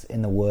Gus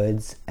in the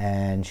woods,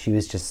 and she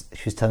was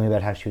telling me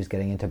about how she was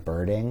getting into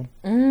birding.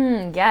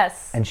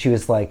 Yes. And she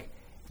was like,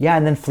 yeah,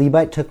 and then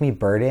Fleabite took me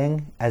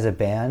birding as a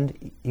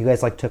band. You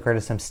guys like took her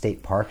to some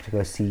state park to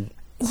go see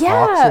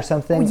hawks or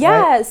something?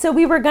 Yeah, right? So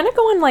we were going to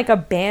go on like a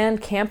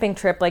band camping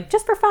trip, like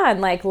just for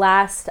fun, like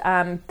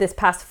this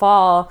past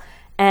fall.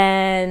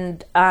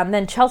 And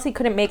then Chelsea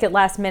couldn't make it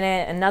last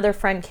minute. Another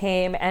friend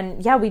came,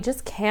 and we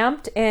just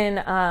camped in.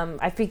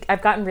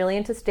 I've gotten really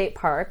into state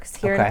parks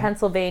here in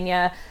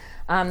Pennsylvania.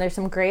 There's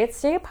some great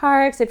state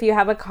parks if you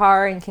have a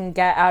car and can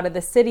get out of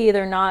the city.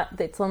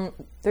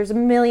 There's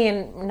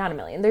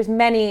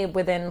many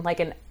within like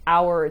an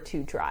hour or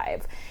two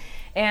drive.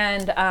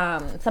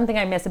 And something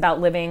I miss about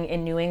living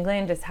in New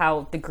England is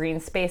how the green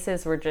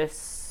spaces were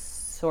just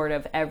sort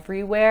of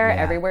everywhere.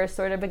 Yeah. Everywhere is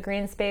sort of a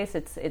green space.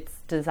 It's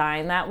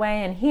designed that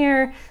way. And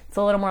here it's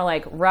a little more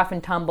like rough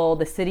and tumble.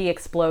 The city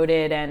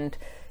exploded, and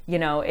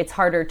it's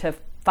harder to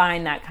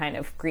find that kind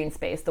of green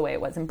space the way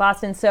it was in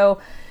Boston.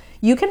 So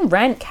you can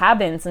rent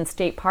cabins in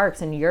state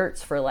parks and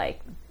yurts for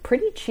like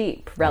pretty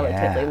cheap,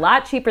 relatively. A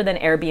lot cheaper than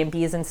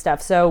Airbnbs and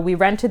stuff. So we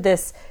rented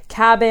this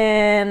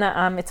cabin.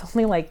 It's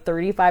only like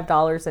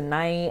 $35 a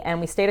night,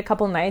 and we stayed a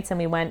couple nights, and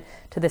we went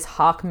to this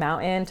hawk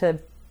mountain to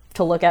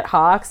look at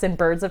hawks and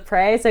birds of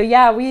prey.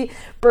 So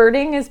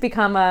birding has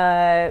become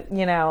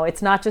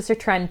it's not just a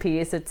trend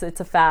piece. It's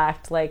a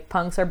fact. Like,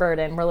 punks are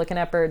birding. We're looking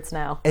at birds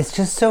now. It's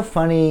just so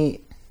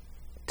funny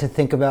to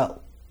think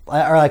about,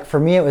 or like for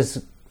me, it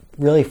was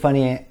really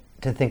funny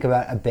to think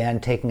about a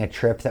band taking a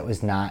trip that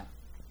was not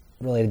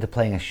related to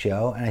playing a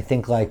show. And I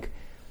think like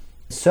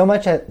so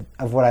much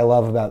of what I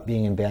love about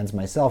being in bands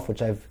myself,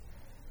 which I've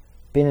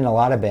been in a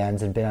lot of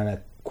bands and been on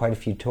quite a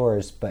few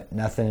tours, but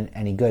nothing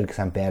any good because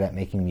I'm bad at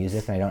making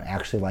music and I don't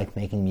actually like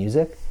making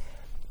music.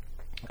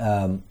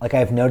 Like I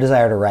have no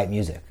desire to write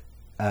music.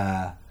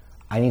 I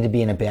need to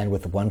be in a band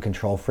with one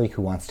control freak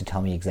who wants to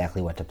tell me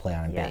exactly what to play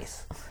on a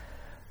bass.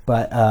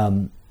 But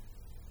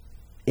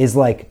is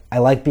like, I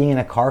like being in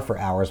a car for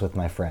hours with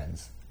my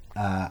friends.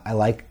 I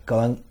like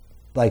going,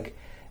 like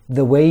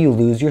the way you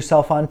lose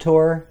yourself on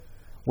tour,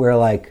 where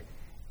like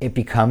it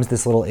becomes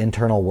this little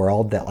internal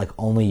world that like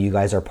only you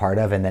guys are part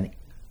of, and then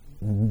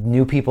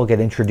new people get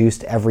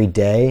introduced every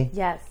day.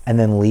 Yes. And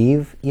then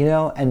leave,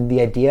 and the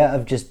idea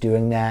of just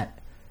doing that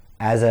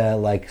as a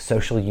like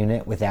social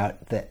unit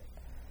without the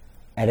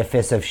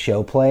edifice of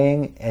show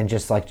playing and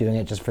just like doing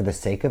it just for the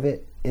sake of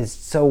it is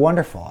so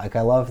wonderful. Like,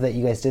 I love that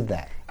you guys did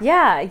that.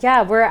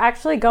 Yeah. We're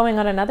actually going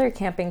on another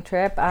camping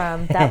trip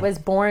that was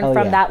born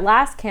from that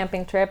last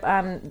camping trip.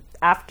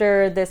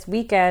 After this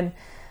weekend,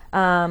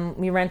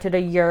 we rented a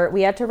yurt.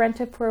 We had to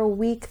rent it for a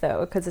week,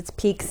 though, because it's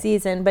peak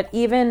season. But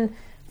even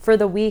for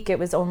the week, it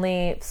was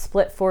only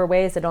split 4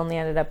 ways. It only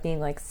ended up being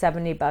like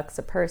 $70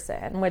 a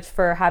person, which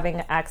for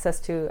having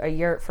access to a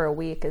yurt for a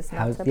week is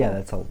not so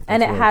bad. That's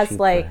and it has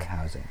like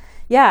housing.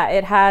 Yeah,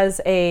 it has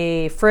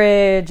a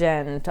fridge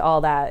and all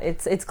that.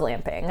 It's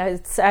glamping.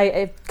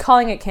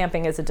 Calling it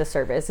camping is a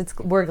disservice.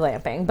 We're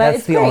glamping, but That's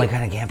it's the great. only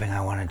kind of camping I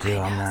want to do.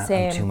 I'm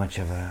same. too much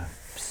of a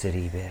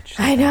city bitch.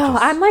 I know.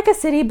 I'm like a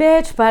city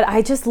bitch, but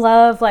I just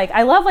love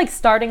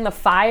starting the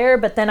fire,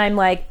 but then I'm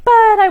like, but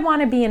I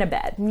want to be in a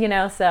bed, you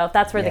know? So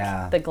that's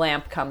where the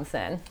glamp comes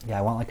in. Yeah,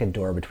 I want like a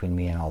door between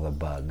me and all the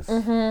bugs.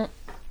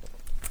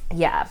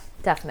 Yeah,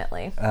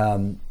 definitely.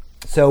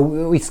 So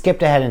we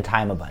skipped ahead in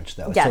time a bunch,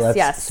 though.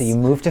 Yes. So you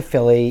moved to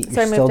Philly.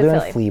 You're still doing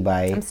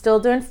Fleabite. I'm still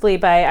doing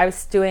Fleabite. I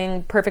was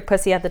doing Perfect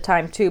Pussy at the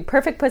time, too.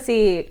 Perfect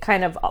Pussy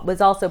kind of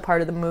was also part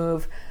of the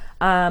move.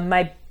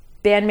 My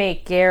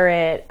bandmate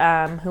Garrett,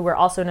 who we're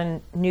also in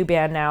a new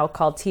band now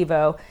called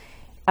TiVo,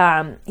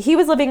 he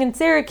was living in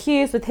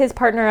Syracuse with his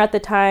partner at the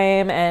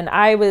time, and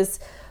I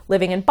was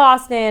living in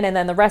Boston, and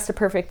then the rest of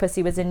Perfect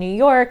Pussy was in New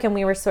York, and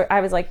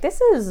I was like, this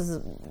is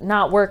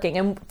not working.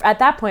 And at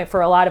that point, for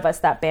a lot of us,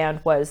 that band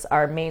was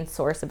our main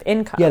source of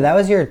income. Yeah, that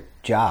was your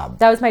job.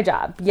 That was my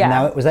job,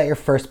 yeah. Was that your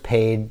first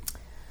paid?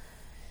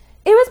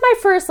 It was my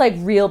first like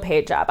real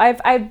paid job.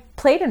 I've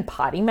played in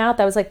Potty Mouth.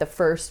 That was like the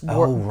first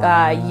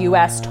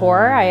U.S.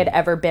 tour I had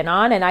ever been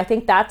on, and I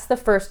think that's the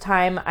first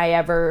time I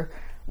ever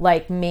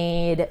like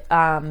made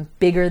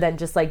bigger than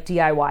just like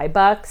DIY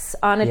bucks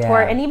on a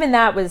tour. And even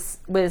that was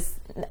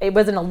it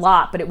wasn't a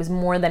lot, but it was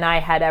more than I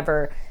had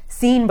ever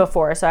seen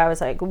before. So I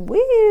was like,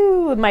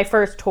 woo! My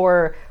first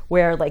tour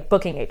where like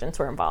booking agents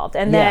were involved,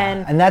 and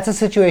then and that's a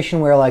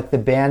situation where like the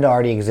band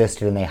already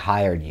existed and they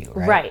hired you,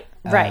 right?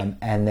 Right.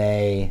 And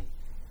they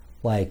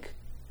like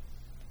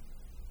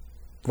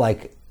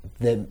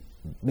the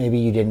maybe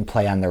you didn't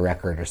play on the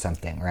record or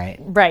something, right?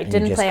 Right, And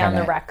didn't play on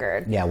the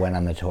record. Yeah, went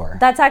on the tour.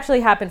 That's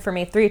actually happened for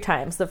me 3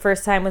 times. The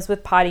first time was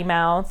with Potty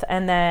Mouth,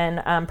 and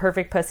then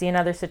Perfect Pussy,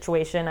 another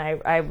situation.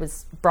 I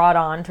was brought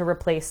on to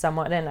replace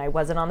someone, and I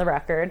wasn't on the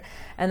record.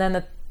 And then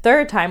the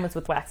third time was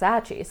with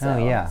Waxahachie.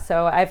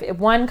 So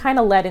one kind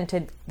of led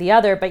into the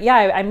other. But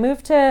yeah, I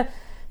moved to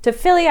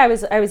Philly. I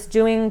was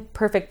doing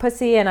Perfect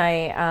Pussy, and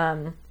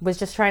I was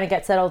just trying to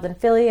get settled in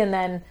Philly, and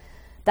then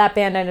that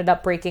band ended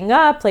up breaking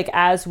up like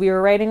as we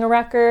were writing a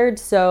record.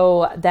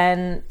 So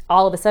then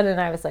all of a sudden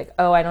I was like,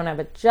 oh, I don't have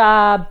a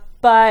job,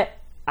 but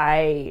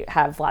I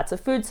have lots of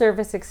food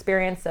service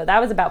experience. So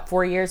that was about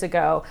 4 years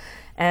ago.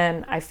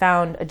 And I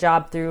found a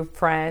job through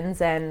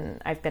friends,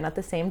 and I've been at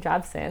the same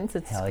job since.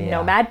 It's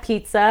Nomad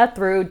Pizza,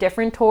 through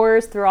different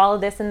tours, through all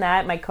of this and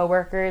that. My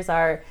coworkers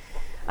are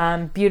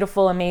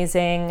beautiful,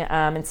 amazing,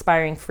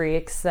 inspiring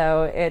freaks.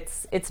 So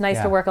it's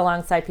nice to work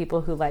alongside people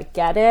who like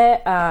get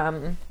it.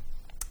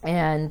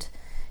 And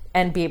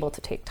be able to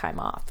take time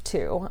off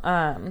too.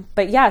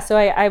 But yeah, so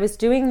I was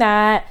doing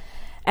that,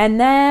 and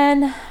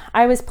then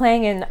I was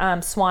playing in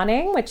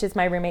Swanning, which is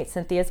my roommate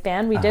Cynthia's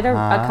band. We did a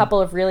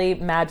couple of really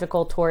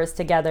magical tours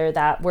together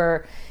that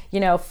were,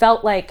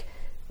 felt like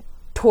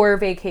tour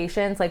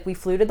vacations. Like we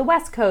flew to the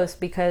West Coast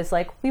because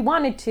like we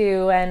wanted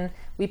to, and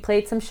we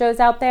played some shows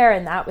out there,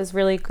 and that was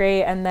really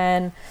great. And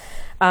then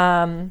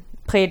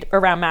played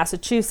around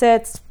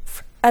Massachusetts.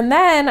 And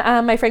then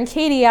my friend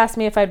Katie asked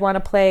me if I'd want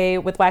to play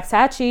with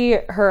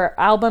Waxahachie. Her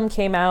album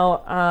came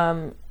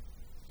out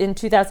in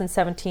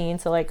 2017,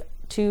 so like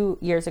 2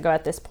 years ago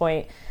at this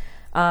point.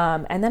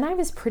 And then I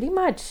was pretty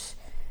much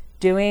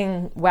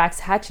doing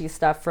Waxahachie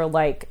stuff for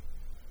like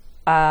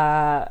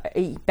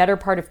a better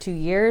part of 2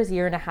 years,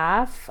 year and a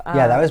half.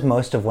 That was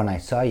most of when I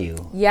saw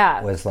you.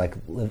 Yeah. Was like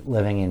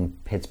living in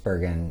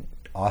Pittsburgh and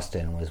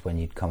Austin was when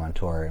you'd come on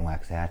tour in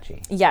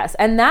Waxahachie. Yes,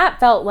 and that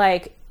felt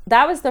like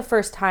that was the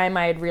first time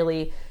I had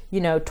really,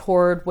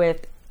 toured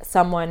with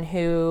someone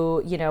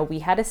who, we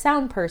had a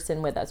sound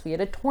person with us. We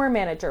had a tour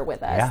manager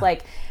with us. Yeah.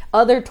 Like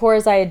other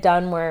tours I had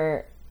done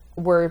were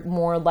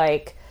more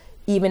like,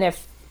 even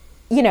if,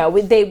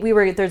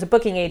 there's a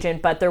booking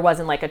agent, but there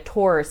wasn't like a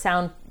tour or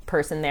sound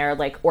person there,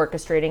 like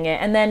orchestrating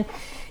it. And then,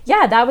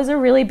 that was a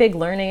really big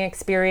learning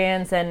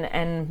experience.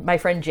 And my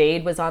friend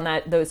Jade was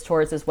on those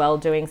tours as well,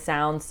 doing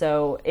sound.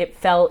 So it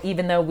felt,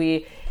 even though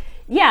we've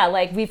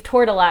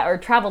toured a lot or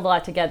traveled a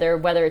lot together,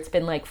 whether it's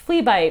been like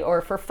Fleabite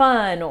or for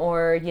fun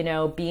or,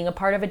 being a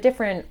part of a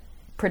different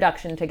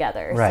production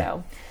together.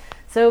 Right.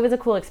 So it was a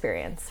cool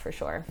experience for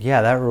sure.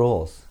 Yeah, that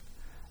rules.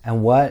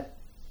 And what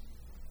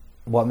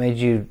made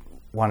you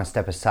want to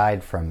step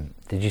aside from,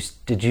 did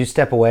you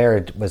step away,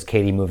 or was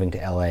Katie moving to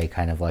LA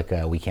kind of like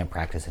we can't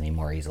practice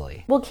anymore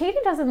easily? Well, Katie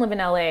doesn't live in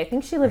LA. I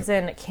think she lives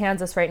in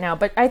Kansas right now,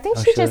 but I think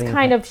she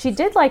just she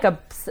did like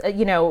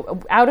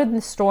Out of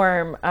the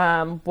Storm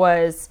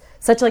was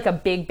such like a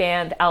big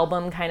band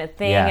album kind of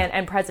thing,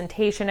 and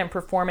presentation and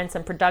performance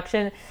and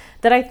production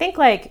that I think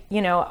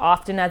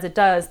often as it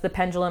does, the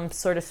pendulum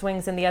sort of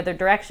swings in the other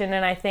direction.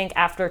 And I think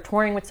after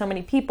touring with so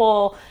many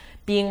people,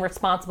 being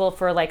responsible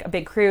for like a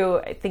big crew,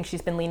 I think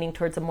she's been leaning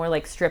towards a more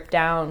like stripped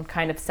down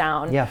kind of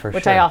sound,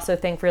 which I also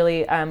think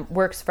really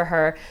works for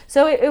her.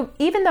 So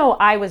even though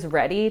I was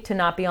ready to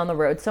not be on the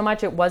road so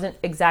much, it wasn't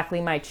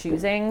exactly my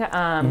choosing.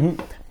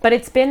 But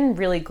it's been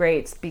really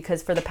great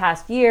because for the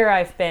past year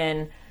I've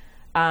been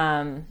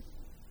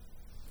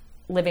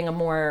living a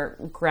more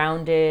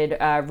grounded,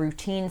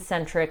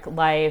 routine-centric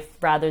life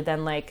rather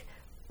than like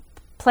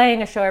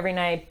playing a show every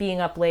night, being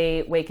up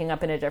late, waking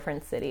up in a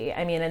different city.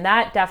 I mean, and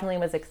that definitely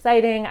was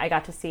exciting. I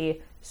got to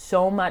see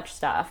so much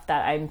stuff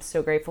that I'm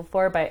so grateful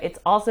for, but it's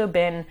also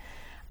been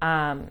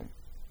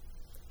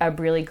a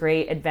really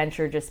great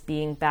adventure just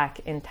being back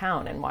in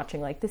town and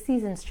watching like the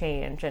seasons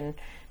change and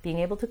being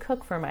able to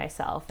cook for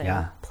myself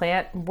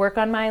and work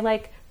on my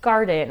like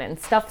garden and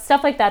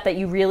stuff like that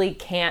you really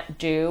can't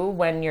do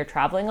when you're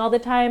traveling all the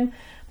time.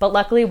 But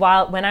luckily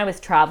when I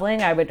was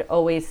traveling, I would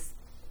always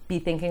be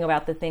thinking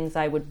about the things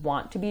I would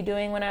want to be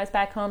doing when I was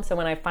back home. So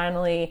when I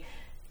finally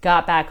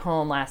got back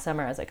home last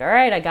summer, I was like, all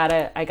right, I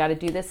gotta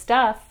do this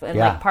stuff. And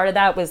like part of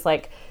that was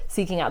like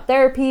seeking out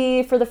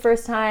therapy for the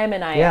first time.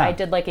 And I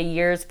did like a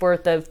year's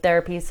worth of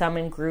therapy, some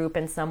in group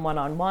and some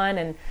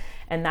one-on-one.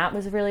 And that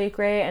was really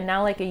great. And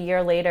now like a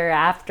year later,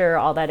 after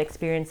all that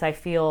experience, I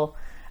feel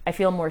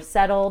more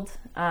settled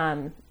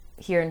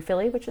here in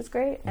Philly, which is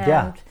great.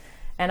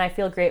 And I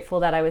feel grateful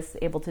that I was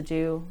able to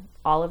do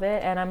all of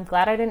it. And I'm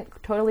glad I didn't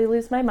totally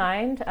lose my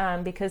mind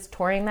because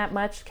touring that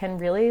much can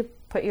really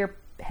put your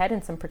head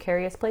in some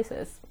precarious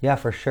places. Yeah,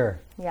 for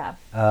sure. Yeah.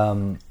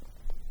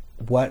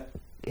 What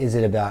is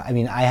it about? I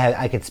mean,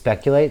 I could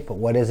speculate, but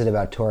what is it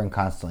about touring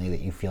constantly that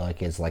you feel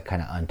like is like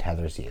kind of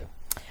untethers you?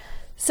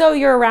 So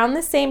you're around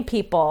the same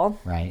people,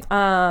 right?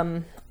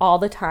 All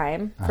the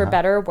time, for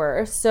better or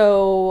worse.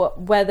 So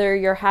whether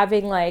you're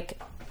having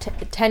like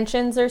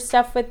tensions or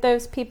stuff with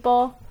those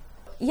people.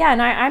 Yeah,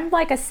 and I'm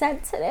like a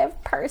sensitive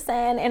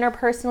person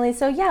interpersonally.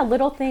 So yeah,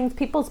 little things,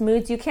 people's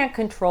moods, you can't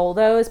control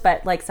those,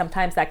 but like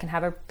sometimes that can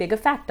have a big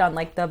effect on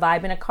like the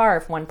vibe in a car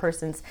if one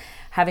person's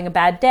having a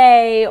bad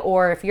day,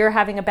 or if you're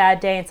having a bad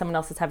day and someone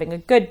else is having a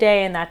good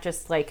day, and that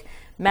just like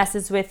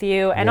messes with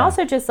you. And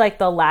also just like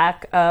the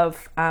lack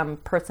of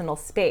personal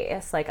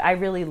space. Like I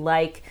really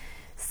like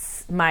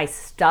my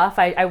stuff.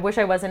 I wish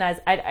I wasn't as,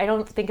 I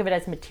don't think of it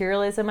as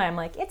materialism. I'm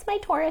like, it's my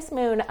Taurus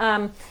moon.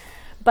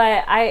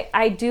 But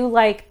I do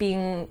like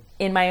being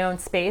in my own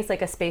space,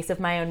 like a space of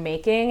my own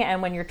making.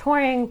 And when you're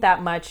touring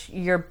that much,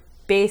 you're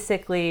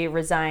basically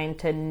resigned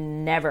to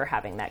never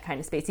having that kind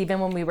of space. Even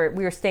when we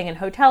were staying in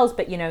hotels,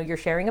 but you know, you're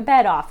sharing a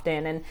bed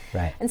often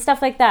and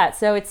stuff like that.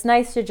 So it's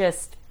nice to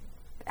just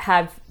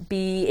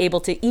be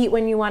able to eat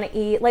when you want to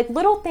eat. Like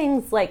little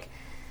things like,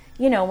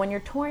 you know, when you're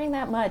touring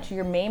that much,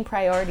 your main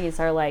priorities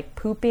are like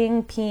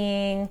pooping,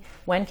 peeing,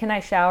 when can I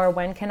shower,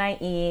 when can I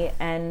eat,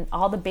 and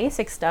all the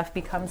basic stuff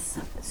becomes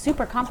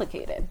super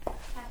complicated.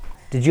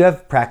 Did you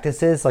have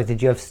practices? Like,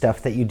 did you have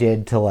stuff that you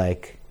did to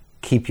like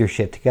keep your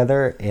shit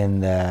together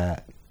in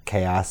the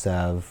chaos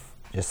of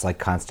just like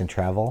constant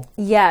travel?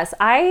 Yes,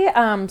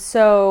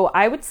 so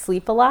I would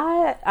sleep a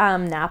lot,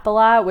 nap a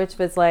lot, which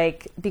was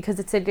like, because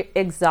it's an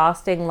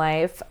exhausting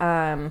life.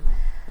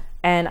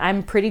 And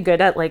I'm pretty good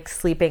at like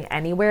sleeping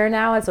anywhere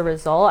now. As a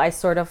result, I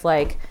sort of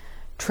like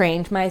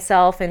trained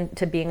myself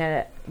into being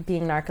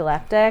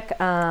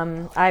narcoleptic.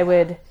 I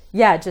would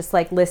just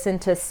like listen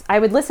to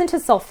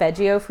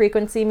solfeggio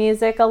frequency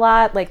music a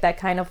lot, like that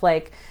kind of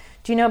like,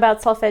 do you know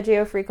about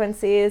solfeggio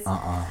frequencies?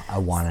 I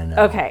want to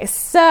know. Okay,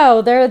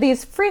 so there are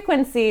these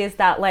frequencies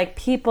that like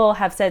people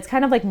have said, it's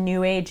kind of like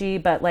new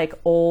agey, but like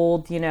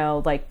old, you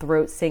know, like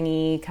throat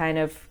singy kind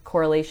of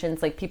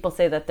correlations. Like people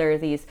say that there are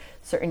these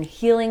certain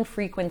healing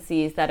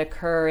frequencies that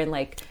occur in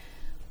like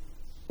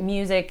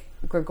music,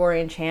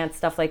 Gregorian chant,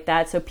 stuff like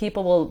that. So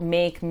people will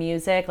make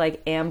music,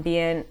 like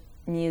ambient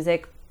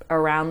music,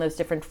 around those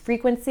different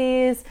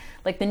frequencies.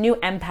 Like the new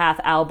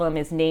Empath album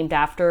is named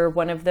after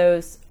one of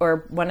those,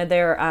 or one of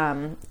their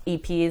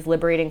EPs,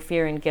 Liberating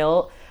Fear and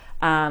Guilt,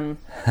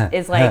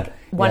 is like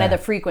one of the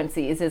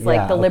frequencies is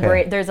like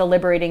there's a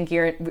liberating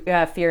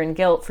fear and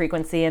guilt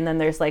frequency, and then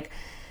there's like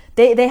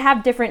they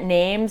have different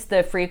names,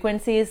 the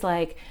frequencies,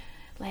 like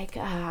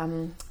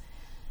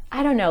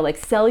I don't know, like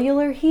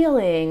cellular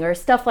healing or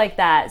stuff like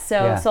that.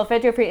 So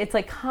solfeggio, it's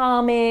like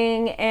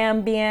calming,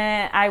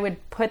 ambient. I would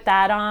put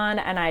that on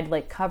and I'd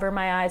like cover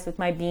my eyes with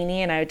my beanie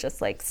and I would just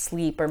like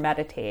sleep or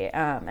meditate.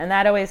 And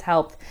that always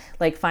helped,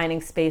 like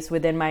finding space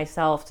within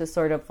myself to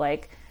sort of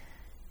like,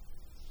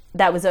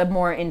 that was a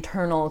more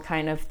internal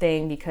kind of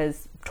thing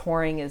because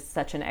touring is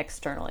such an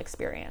external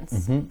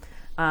experience.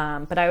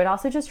 Mm-hmm. But I would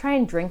also just try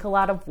and drink a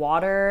lot of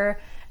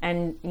water.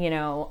 And, you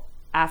know,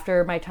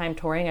 after my time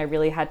touring, I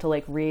really had to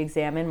like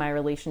re-examine my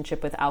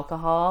relationship with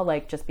alcohol.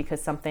 Like just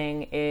because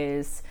something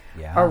is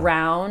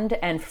around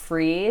and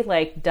free,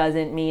 like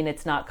doesn't mean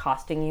it's not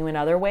costing you in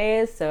other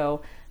ways.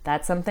 So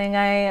that's something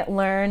I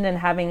learned, and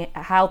having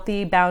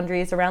healthy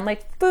boundaries around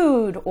like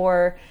food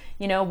or,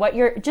 you know, what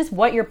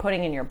you're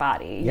putting in your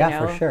body. You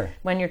know? For sure.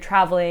 When you're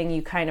traveling,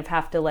 you kind of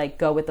have to like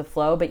go with the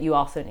flow, but you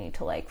also need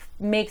to like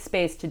make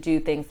space to do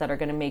things that are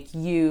going to make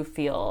you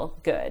feel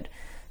good.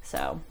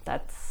 So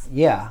that's...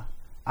 Yeah.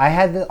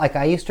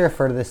 I used to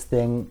refer to this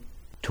thing,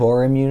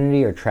 tour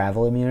immunity or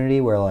travel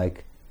immunity, where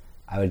like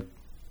I'd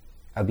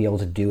be able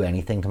to do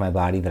anything to my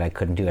body that I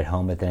couldn't do at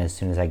home, but then as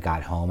soon as I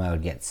got home, I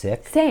would get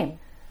sick. Same.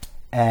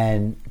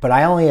 But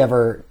I only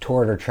ever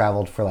toured or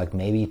traveled for like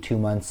maybe 2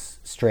 months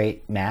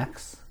straight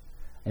max.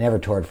 I never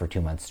toured for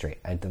 2 months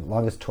straight. The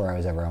longest tour I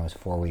was ever on was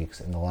 4 weeks,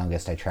 and the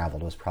longest I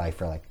traveled was probably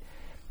for like,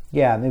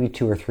 maybe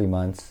 2 or 3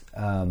 months.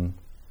 And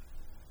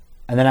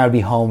then I would be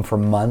home for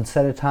months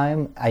at a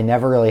time. I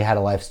never really had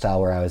a lifestyle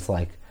where I was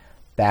like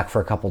back for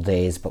a couple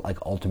days, but like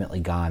ultimately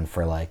gone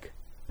for like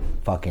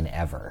fucking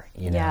ever,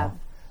 you know? Yeah.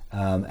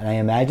 And I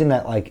imagine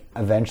that like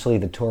eventually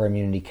the tour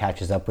immunity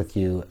catches up with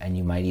you and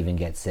you might even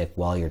get sick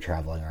while you're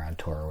traveling or on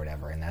tour or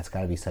whatever. And that's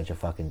gotta be such a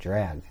fucking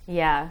drag.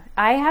 Yeah,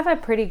 I have a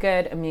pretty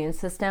good immune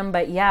system,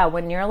 but yeah,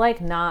 when you're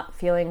like not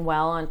feeling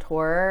well on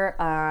tour,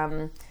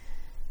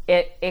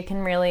 it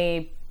can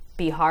really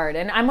be hard.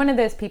 And I'm one of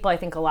those people, I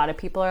think a lot of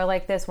people are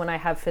like this. When I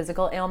have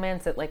physical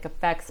ailments, it like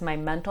affects my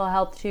mental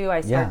health too.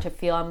 I start to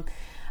feel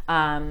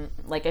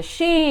like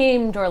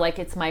ashamed or like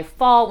it's my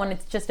fault, when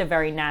it's just a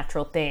very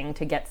natural thing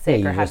to get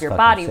sick or have your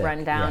body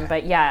run down.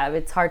 But yeah,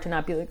 it's hard to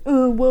not be like,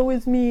 oh, woe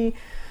is me.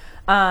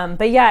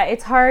 But yeah,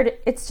 it's hard.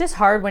 It's just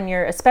hard when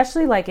you're,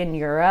 especially like in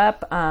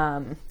Europe,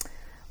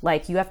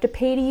 like you have to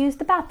pay to use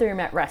the bathroom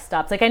at rest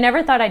stops. Like I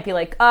never thought I'd be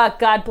like, oh,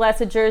 God bless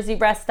a Jersey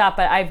rest stop,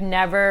 but I've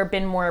never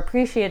been more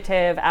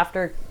appreciative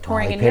after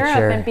touring in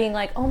Europe and being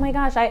like, oh my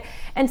gosh,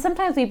 and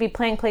sometimes we'd be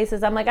playing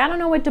places, I'm like, I don't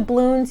know what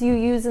doubloons you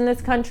use in this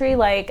country.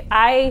 Like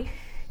I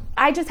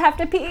just have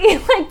to pee,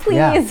 like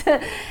please.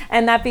 Yeah.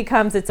 And that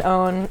becomes its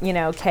own,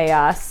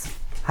 chaos.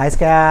 Hi,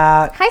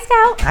 Scout. Hi,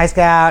 Scout. Hi,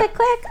 Scout. Click,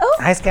 click. Oh,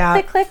 hi, Scout.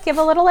 Click, click. Give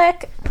a little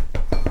lick.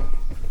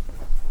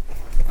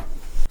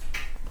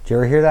 Did you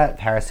ever hear that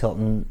Paris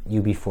Hilton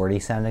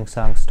UB40 sounding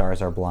song,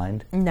 Stars Are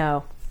Blind?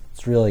 No.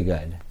 It's really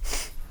good.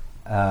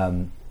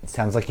 It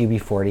sounds like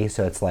UB40,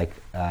 so it's like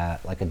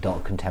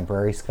adult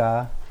contemporary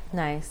ska.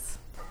 Nice.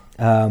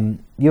 You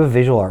have a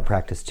visual art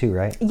practice too,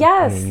 right?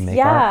 Yes,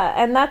 art?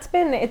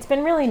 And it's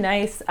been really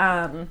nice.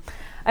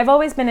 I've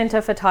always been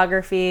into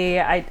photography.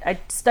 I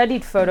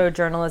studied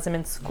photojournalism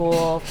in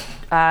school.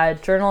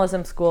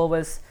 Journalism school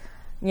was,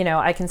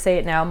 I can say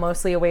it now,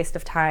 mostly a waste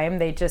of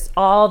time.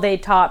 All they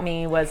taught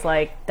me was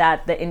like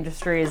that the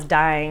industry is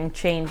dying,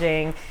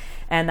 changing,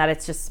 and that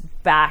it's just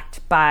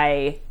backed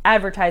by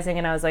advertising.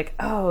 And I was like,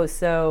 oh,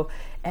 so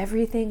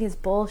everything is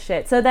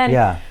bullshit. So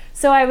then,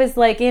 so I was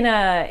like in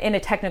a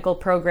technical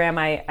program.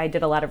 I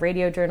did a lot of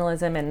radio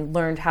journalism and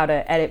learned how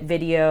to edit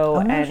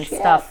video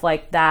stuff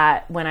like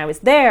that when I was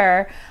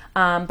there.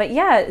 But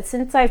yeah,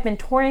 since I've been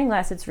touring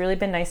less, it's really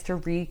been nice to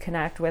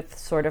reconnect with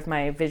sort of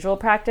my visual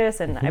practice.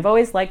 And I've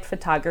always liked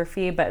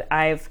photography, but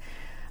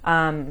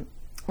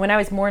when I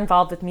was more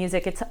involved with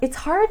music, it's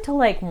hard to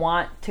like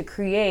want to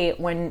create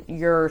when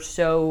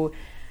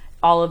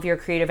all of your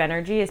creative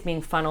energy is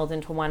being funneled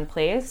into one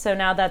place. So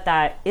now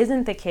that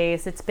isn't the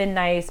case, it's been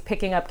nice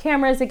picking up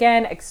cameras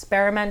again,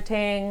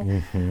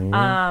 experimenting.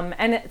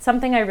 And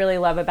something I really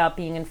love about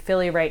being in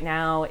Philly right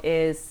now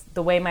is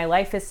the way my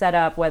life is set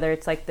up, whether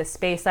it's like the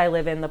space I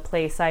live in, the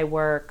place I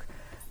work,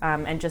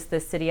 and just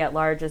the city at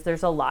large, is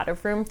there's a lot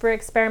of room for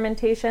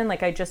experimentation.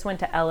 Like I just went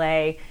to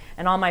LA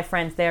and all my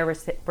friends there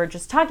were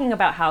just talking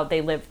about how they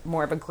live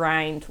more of a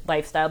grind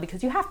lifestyle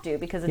because you have to,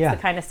 because it's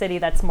the kind of city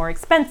that's more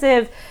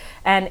expensive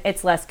and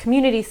it's less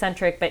community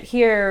centric. But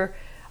here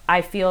I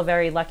feel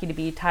very lucky to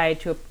be tied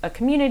to a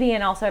community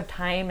and also have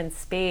time and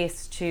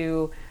space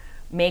to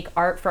make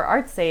art for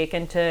art's sake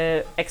and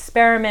to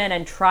experiment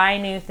and try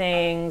new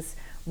things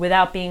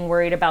without being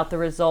worried about the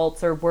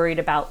results or worried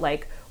about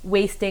like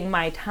wasting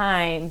my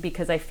time,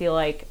 because I feel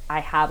like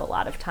I have a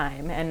lot of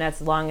time, and as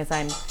long as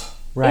I'm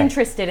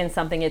interested in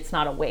something, it's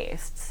not a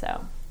waste.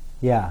 So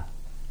yeah,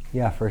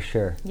 for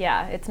sure.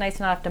 Yeah, it's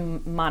nice not have to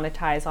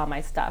monetize all my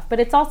stuff, but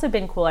it's also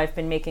been cool. I've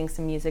been making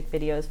some music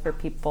videos for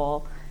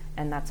people,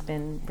 and that's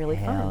been really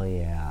fun. Hell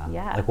yeah.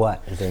 Yeah. Like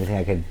what? Is there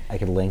anything I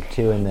could link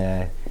to in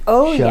the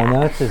show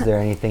notes? Is there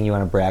anything you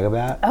want to brag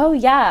about? Oh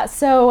yeah.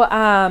 So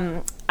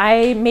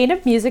I made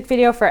a music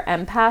video for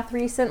Empath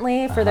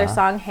recently for their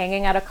song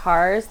 "Hanging Out of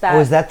Cars."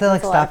 Was that the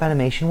like stop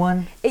animation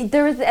one?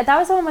 That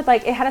was the one with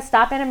like, it had a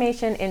stop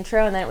animation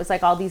intro, and then it was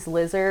like all these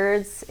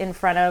lizards in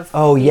front of.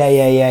 Oh yeah.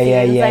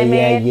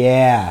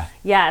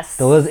 Yes.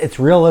 It's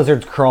real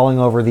lizards crawling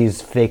over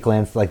these fake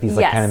lands, like these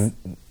like kind of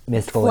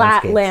mystical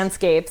flat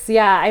landscapes.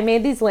 Yeah, I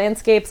made these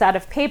landscapes out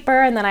of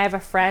paper, and then I have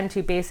a friend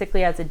who basically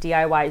has a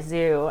DIY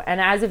zoo.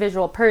 And as a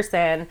visual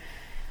person,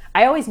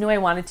 I always knew I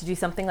wanted to do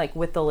something like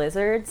with the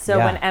lizards. So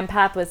when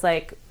Empath was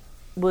like,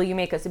 will you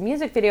make us a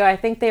music video? I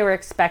think they were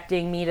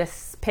expecting me to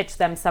pitch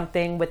them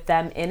something with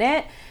them in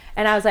it.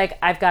 And I was like,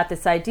 I've got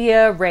this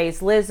idea,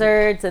 raise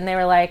lizards. And they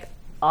were like,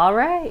 all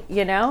right,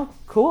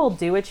 cool,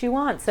 do what you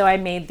want. So I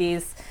made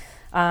these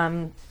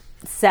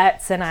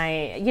sets, and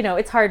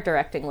it's hard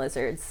directing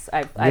lizards,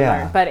 I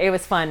learned, but it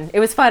was fun. It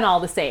was fun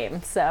all the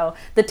same. So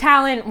the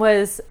talent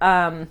was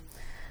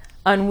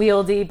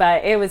unwieldy,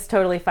 but it was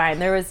totally fine.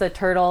 There was a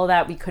turtle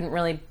that we couldn't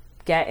really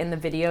get in the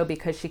video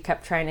because she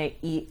kept trying to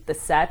eat the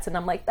sets, and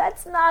I'm like,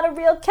 that's not a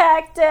real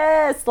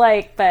cactus,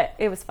 but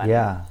it was fun.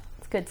 Yeah,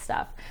 it's good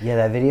stuff. Yeah,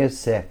 that video's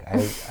sick.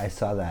 I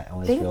saw that and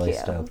was really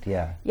stoked.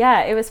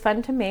 Yeah, it was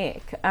fun to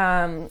make.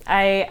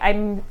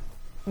 I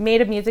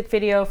made a music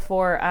video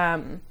for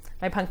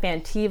my punk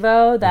band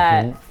TiVo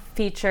that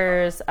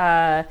features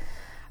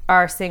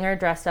our singer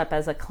dressed up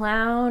as a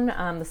clown.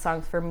 The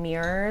song's for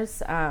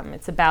Mirrors.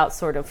 It's about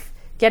sort of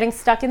getting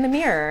stuck in the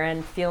mirror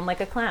and feeling like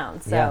a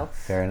clown. So, yeah,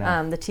 fair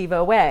enough. The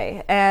TiVo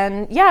way.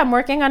 And yeah, I'm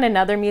working on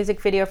another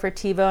music video for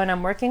TiVo, and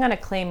I'm working on a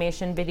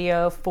claymation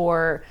video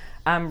for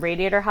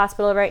Radiator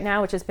Hospital right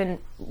now, which has been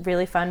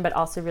really fun, but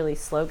also really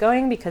slow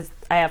going because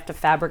I have to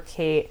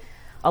fabricate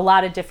a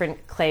lot of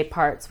different clay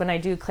parts. When I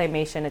do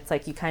claymation, it's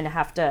like you kind of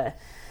have to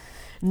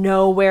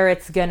know where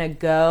it's gonna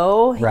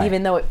go, right.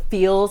 Even though it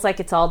feels like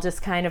it's all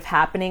just kind of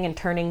happening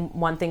and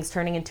one thing's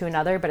turning into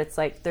another, but it's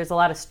like there's a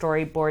lot of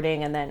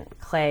storyboarding and then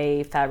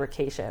clay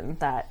fabrication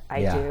that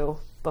I do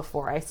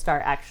before I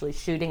start actually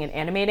shooting and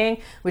animating,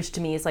 which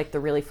to me is like the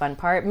really fun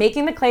part.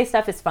 Making the clay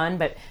stuff is fun,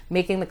 but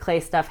making the clay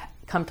stuff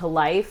come to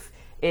life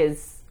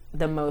is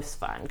the most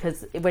fun,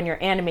 because when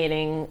you're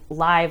animating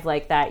live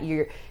like that,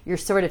 you're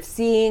sort of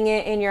seeing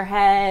it in your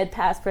head,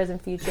 past,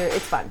 present, future.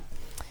 It's fun.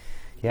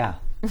 Yeah.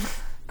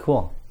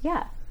 Cool.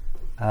 Yeah.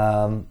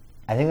 I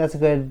think that's a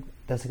good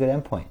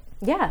endpoint.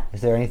 Yeah.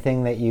 Is there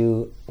anything that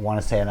you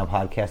want to say on a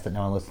podcast that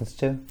no one listens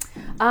to?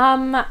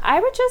 I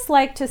would just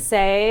like to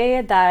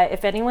say that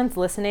if anyone's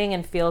listening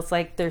and feels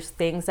like there's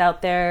things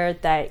out there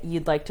that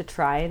you'd like to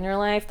try in your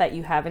life that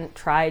you haven't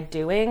tried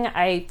doing,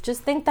 I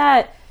just think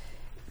that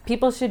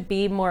people should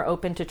be more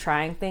open to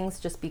trying things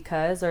just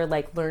because, or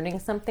like learning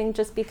something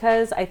just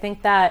because. I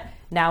think that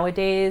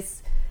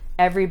nowadays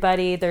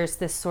there's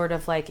this sort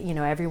of like,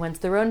 everyone's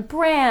their own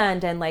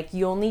brand, and like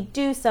you only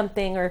do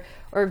something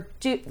or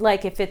do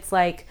like if it's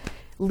like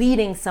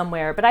leading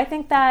somewhere. But I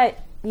think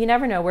that you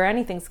never know where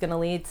anything's going to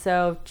lead.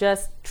 So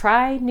just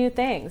try new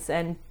things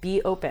and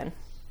be open.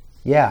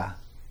 Yeah.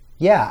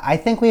 Yeah. I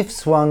think we've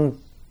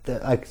swung,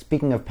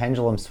 speaking of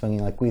pendulum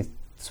swinging, like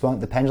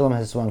the pendulum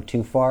has swung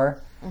too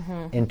far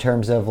in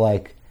terms of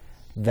like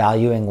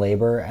valuing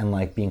labor and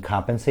like being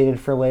compensated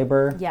for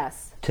labor.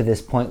 Yes. To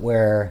this point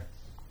where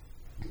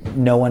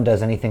no one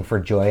does anything for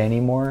joy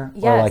anymore.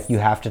 Yes. Or like you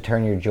have to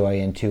turn your joy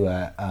into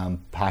a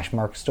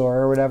Poshmark store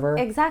or whatever.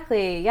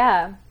 Exactly,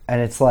 yeah. And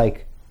it's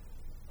like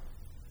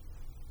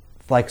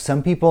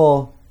some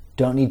people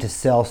don't need to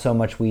sell so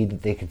much weed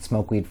that they could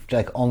smoke weed,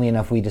 like only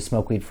enough weed to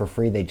smoke weed for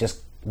free. They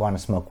just want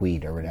to smoke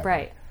weed or whatever.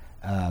 Right.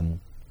 And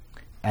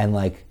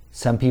like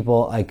some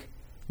people, like,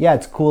 yeah,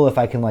 it's cool if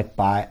I can like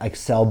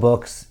sell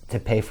books to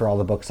pay for all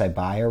the books I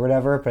buy or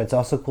whatever, but it's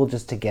also cool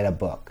just to get a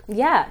book.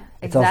 Yeah,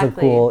 exactly. It's also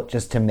cool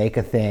just to make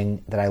a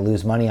thing that I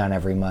lose money on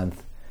every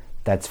month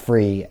that's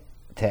free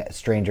to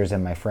strangers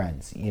and my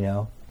friends,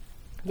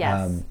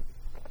 Yes.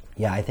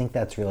 Yeah, I think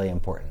that's really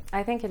important.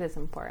 I think it is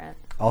important.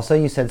 Also,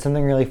 you said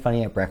something really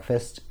funny at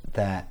breakfast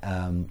that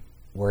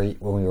when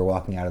we were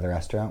walking out of the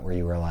restaurant, where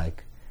you were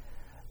like,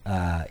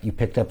 you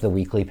picked up the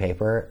weekly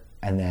paper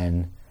and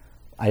then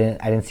I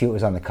didn't see what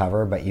was on the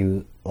cover, but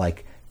you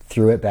like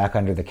threw it back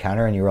under the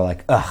counter and you were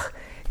like, ugh,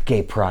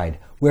 gay pride.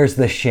 Where's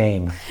the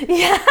shame?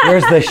 Yeah.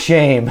 Where's the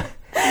shame?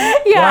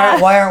 Yeah.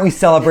 Why aren't we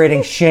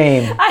celebrating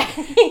shame?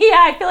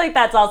 I feel like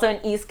that's also an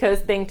East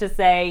Coast thing to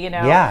say,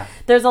 Yeah.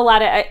 There's a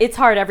lot of, it's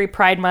hard every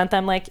Pride Month.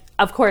 I'm like,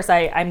 of course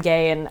I'm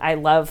gay and I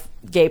love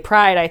gay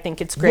pride. I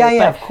think it's great.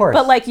 Yeah, of course.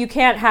 But like you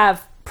can't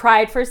have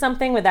pride for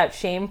something without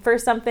shame for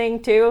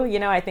something too.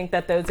 I think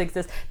that those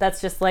exist.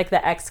 That's just like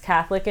the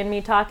ex-Catholic in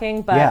me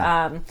talking. But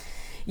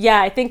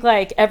I think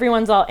like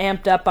everyone's all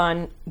amped up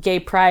on gay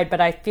pride,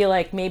 but I feel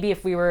like maybe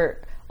if we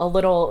were a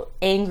little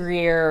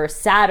angrier or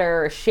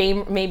sadder or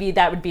shame, maybe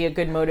that would be a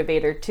good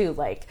motivator too.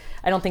 Like,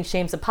 I don't think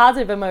shame's a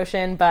positive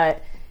emotion,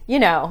 but you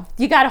got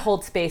to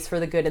hold space for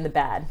the good and the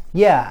bad.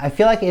 Yeah, I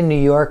feel like in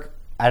New York,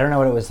 I don't know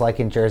what it was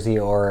like in Jersey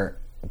or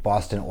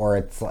Boston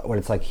or what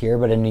it's like here,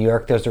 but in New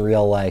York there's a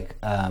real like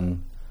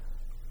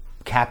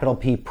capital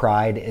P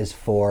pride is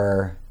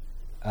for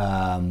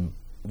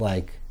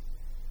like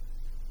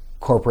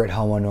corporate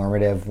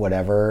homonormative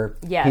whatever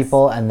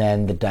people, and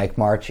then the Dyke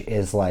March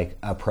is like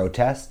a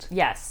protest.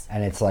 Yes.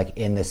 And it's like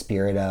in the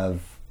spirit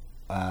of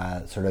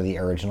sort of the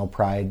original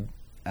pride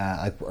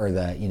or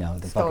the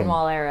the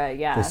Stonewall era,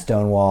 the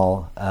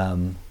Stonewall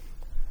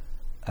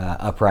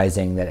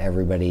uprising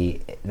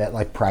that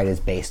like pride is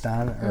based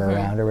on or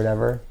around or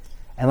whatever.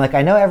 And like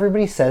I know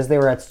everybody says they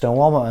were at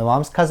Stonewall, but my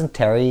mom's cousin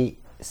Terry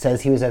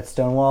says he was at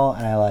Stonewall,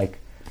 and I like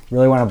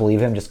really want to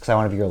believe him just because I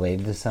want to be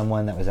related to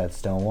someone that was at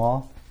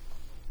Stonewall.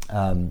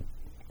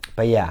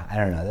 But yeah, I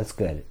don't know. That's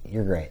good.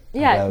 You're great.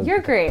 Yeah, you're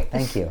great.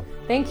 Thank you.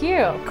 Thank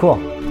you. Cool.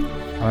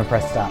 I'm gonna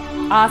press stop.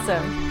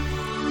 Awesome.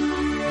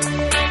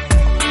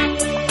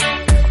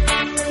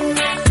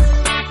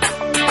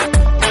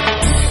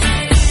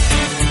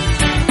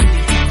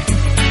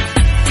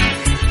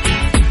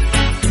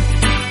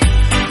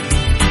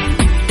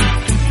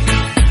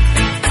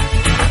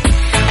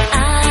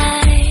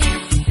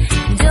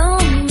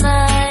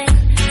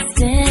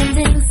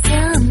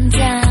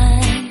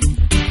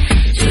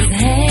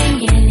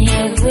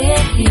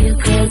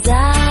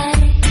 I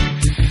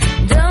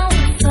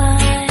don't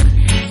find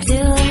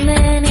too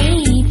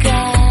many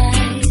guys.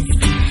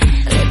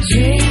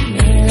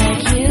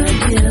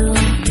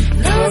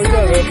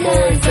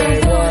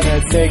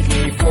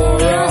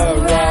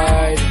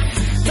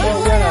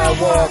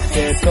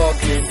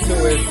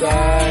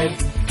 parasite.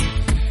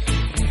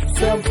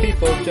 Some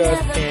people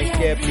just can't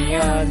get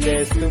beyond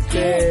their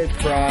stupid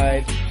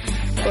pride.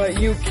 But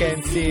you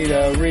can see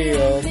the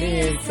real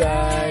me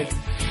inside,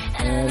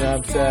 and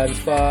I'm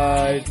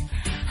satisfied.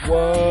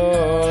 Whoa,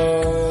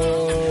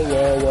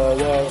 whoa, whoa,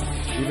 whoa.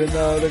 Even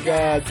though the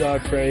gods are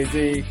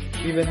crazy,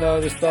 even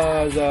though the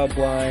stars are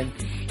blind,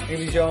 if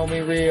you show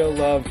me real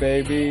love,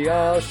 baby,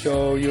 I'll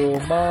show you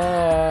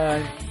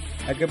mine.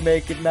 I can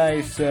make it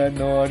nice and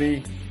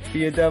naughty,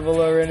 be a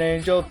devil or an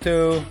angel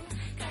too.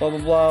 Blah, blah,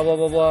 blah, blah,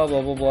 blah, blah,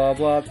 blah, blah, blah,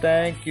 blah.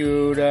 Thank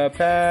you to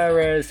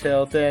Paris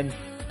Hilton.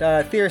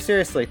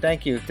 Seriously,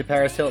 thank you to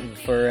Paris Hilton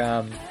for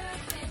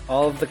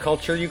all of the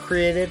culture you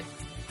created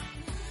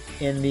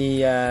in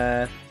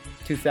the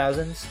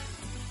 2000s,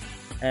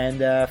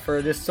 and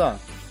for this song,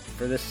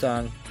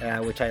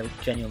 which I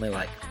genuinely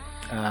like.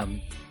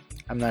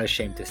 I'm not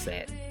ashamed to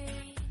say it.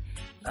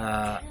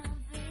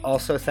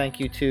 Also, thank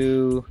you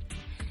to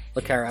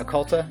La Cara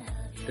Occulta,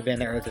 the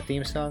band that wrote the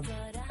theme song,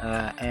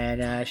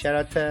 and shout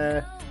out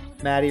to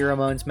Matty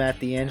Ramones, Matt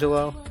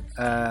D'Angelo,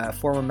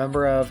 former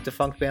member of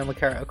defunct band La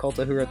Cara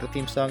Occulta, who wrote the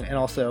theme song, and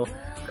also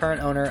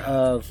current owner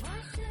of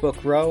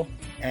Book Row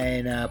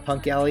and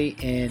Punk Alley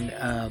in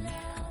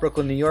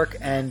Brooklyn, New York,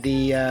 and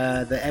the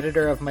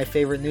editor of my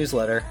favorite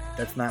newsletter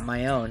that's not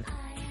my own.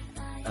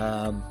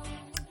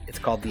 It's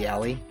called The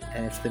Alley,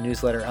 and it's the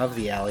newsletter of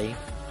The Alley,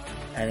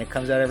 and it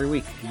comes out every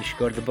week, and you should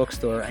go to the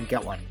bookstore and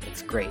get one.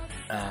 It's great.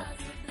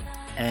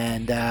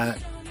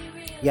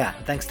 Yeah,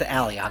 thanks to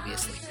Allie,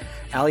 obviously.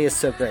 Allie is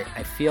so great.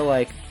 I feel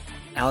like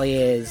Allie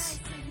is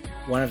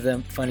one of the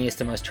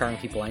funniest and most charming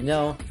people I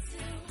know,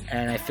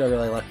 and I feel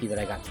really lucky that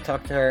I got to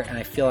talk to her, and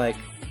I feel like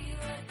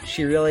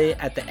she really,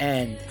 at the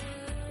end,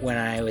 when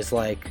I was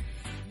like,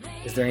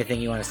 is there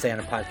anything you want to say on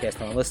a podcast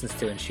no one listens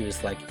to, and she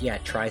was like, yeah,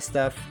 try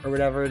stuff, or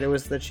whatever it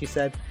was that she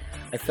said,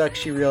 I feel like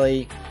she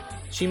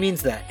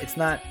means that. It's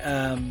not,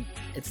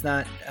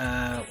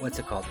 what's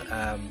it called?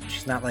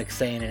 She's not like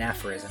saying an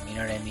aphorism, you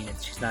know what I mean?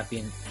 She's not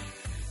being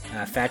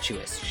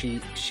fatuous.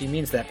 She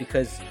means that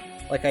because,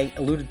 like I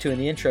alluded to in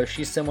the intro,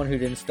 she's someone who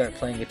didn't start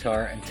playing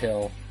guitar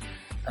until,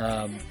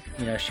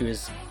 she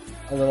was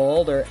a little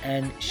older,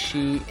 and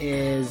she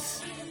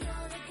is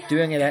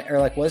doing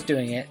it was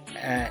doing it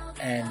at,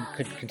 and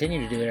could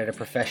continue to do it at a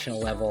professional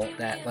level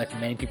that like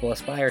many people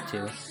aspire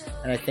to.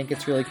 And I think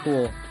it's really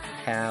cool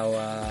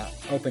how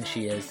open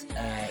she is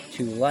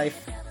to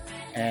life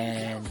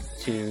and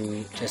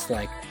to just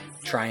like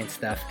trying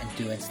stuff and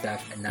doing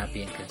stuff and not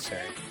being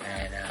concerned.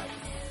 And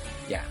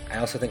I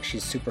also think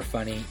she's super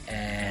funny,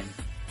 and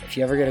if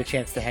you ever get a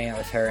chance to hang out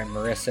with her and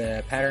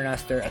Marissa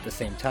Paternoster at the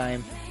same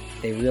time,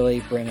 they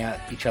really bring out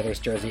each other's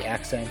Jersey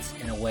accents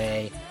in a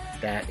way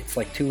that it's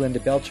like two Linda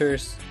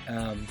Belchers.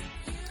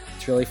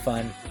 It's really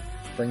fun.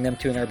 Bring them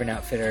to an Urban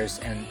Outfitters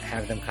and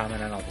have them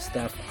comment on all the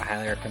stuff. I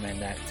highly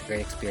recommend that. It's a great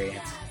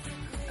experience.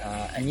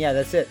 And yeah,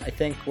 that's it. I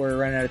think we're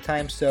running out of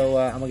time, so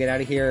I'm gonna get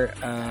out of here.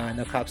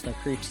 No cops, no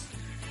creeps.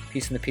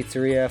 Peace in the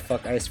pizzeria.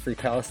 Fuck ICE, free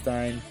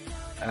Palestine.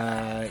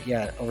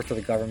 Over to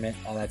the government.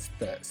 All that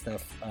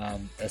stuff.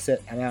 That's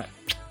it. I'm out.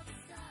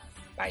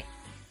 Bye.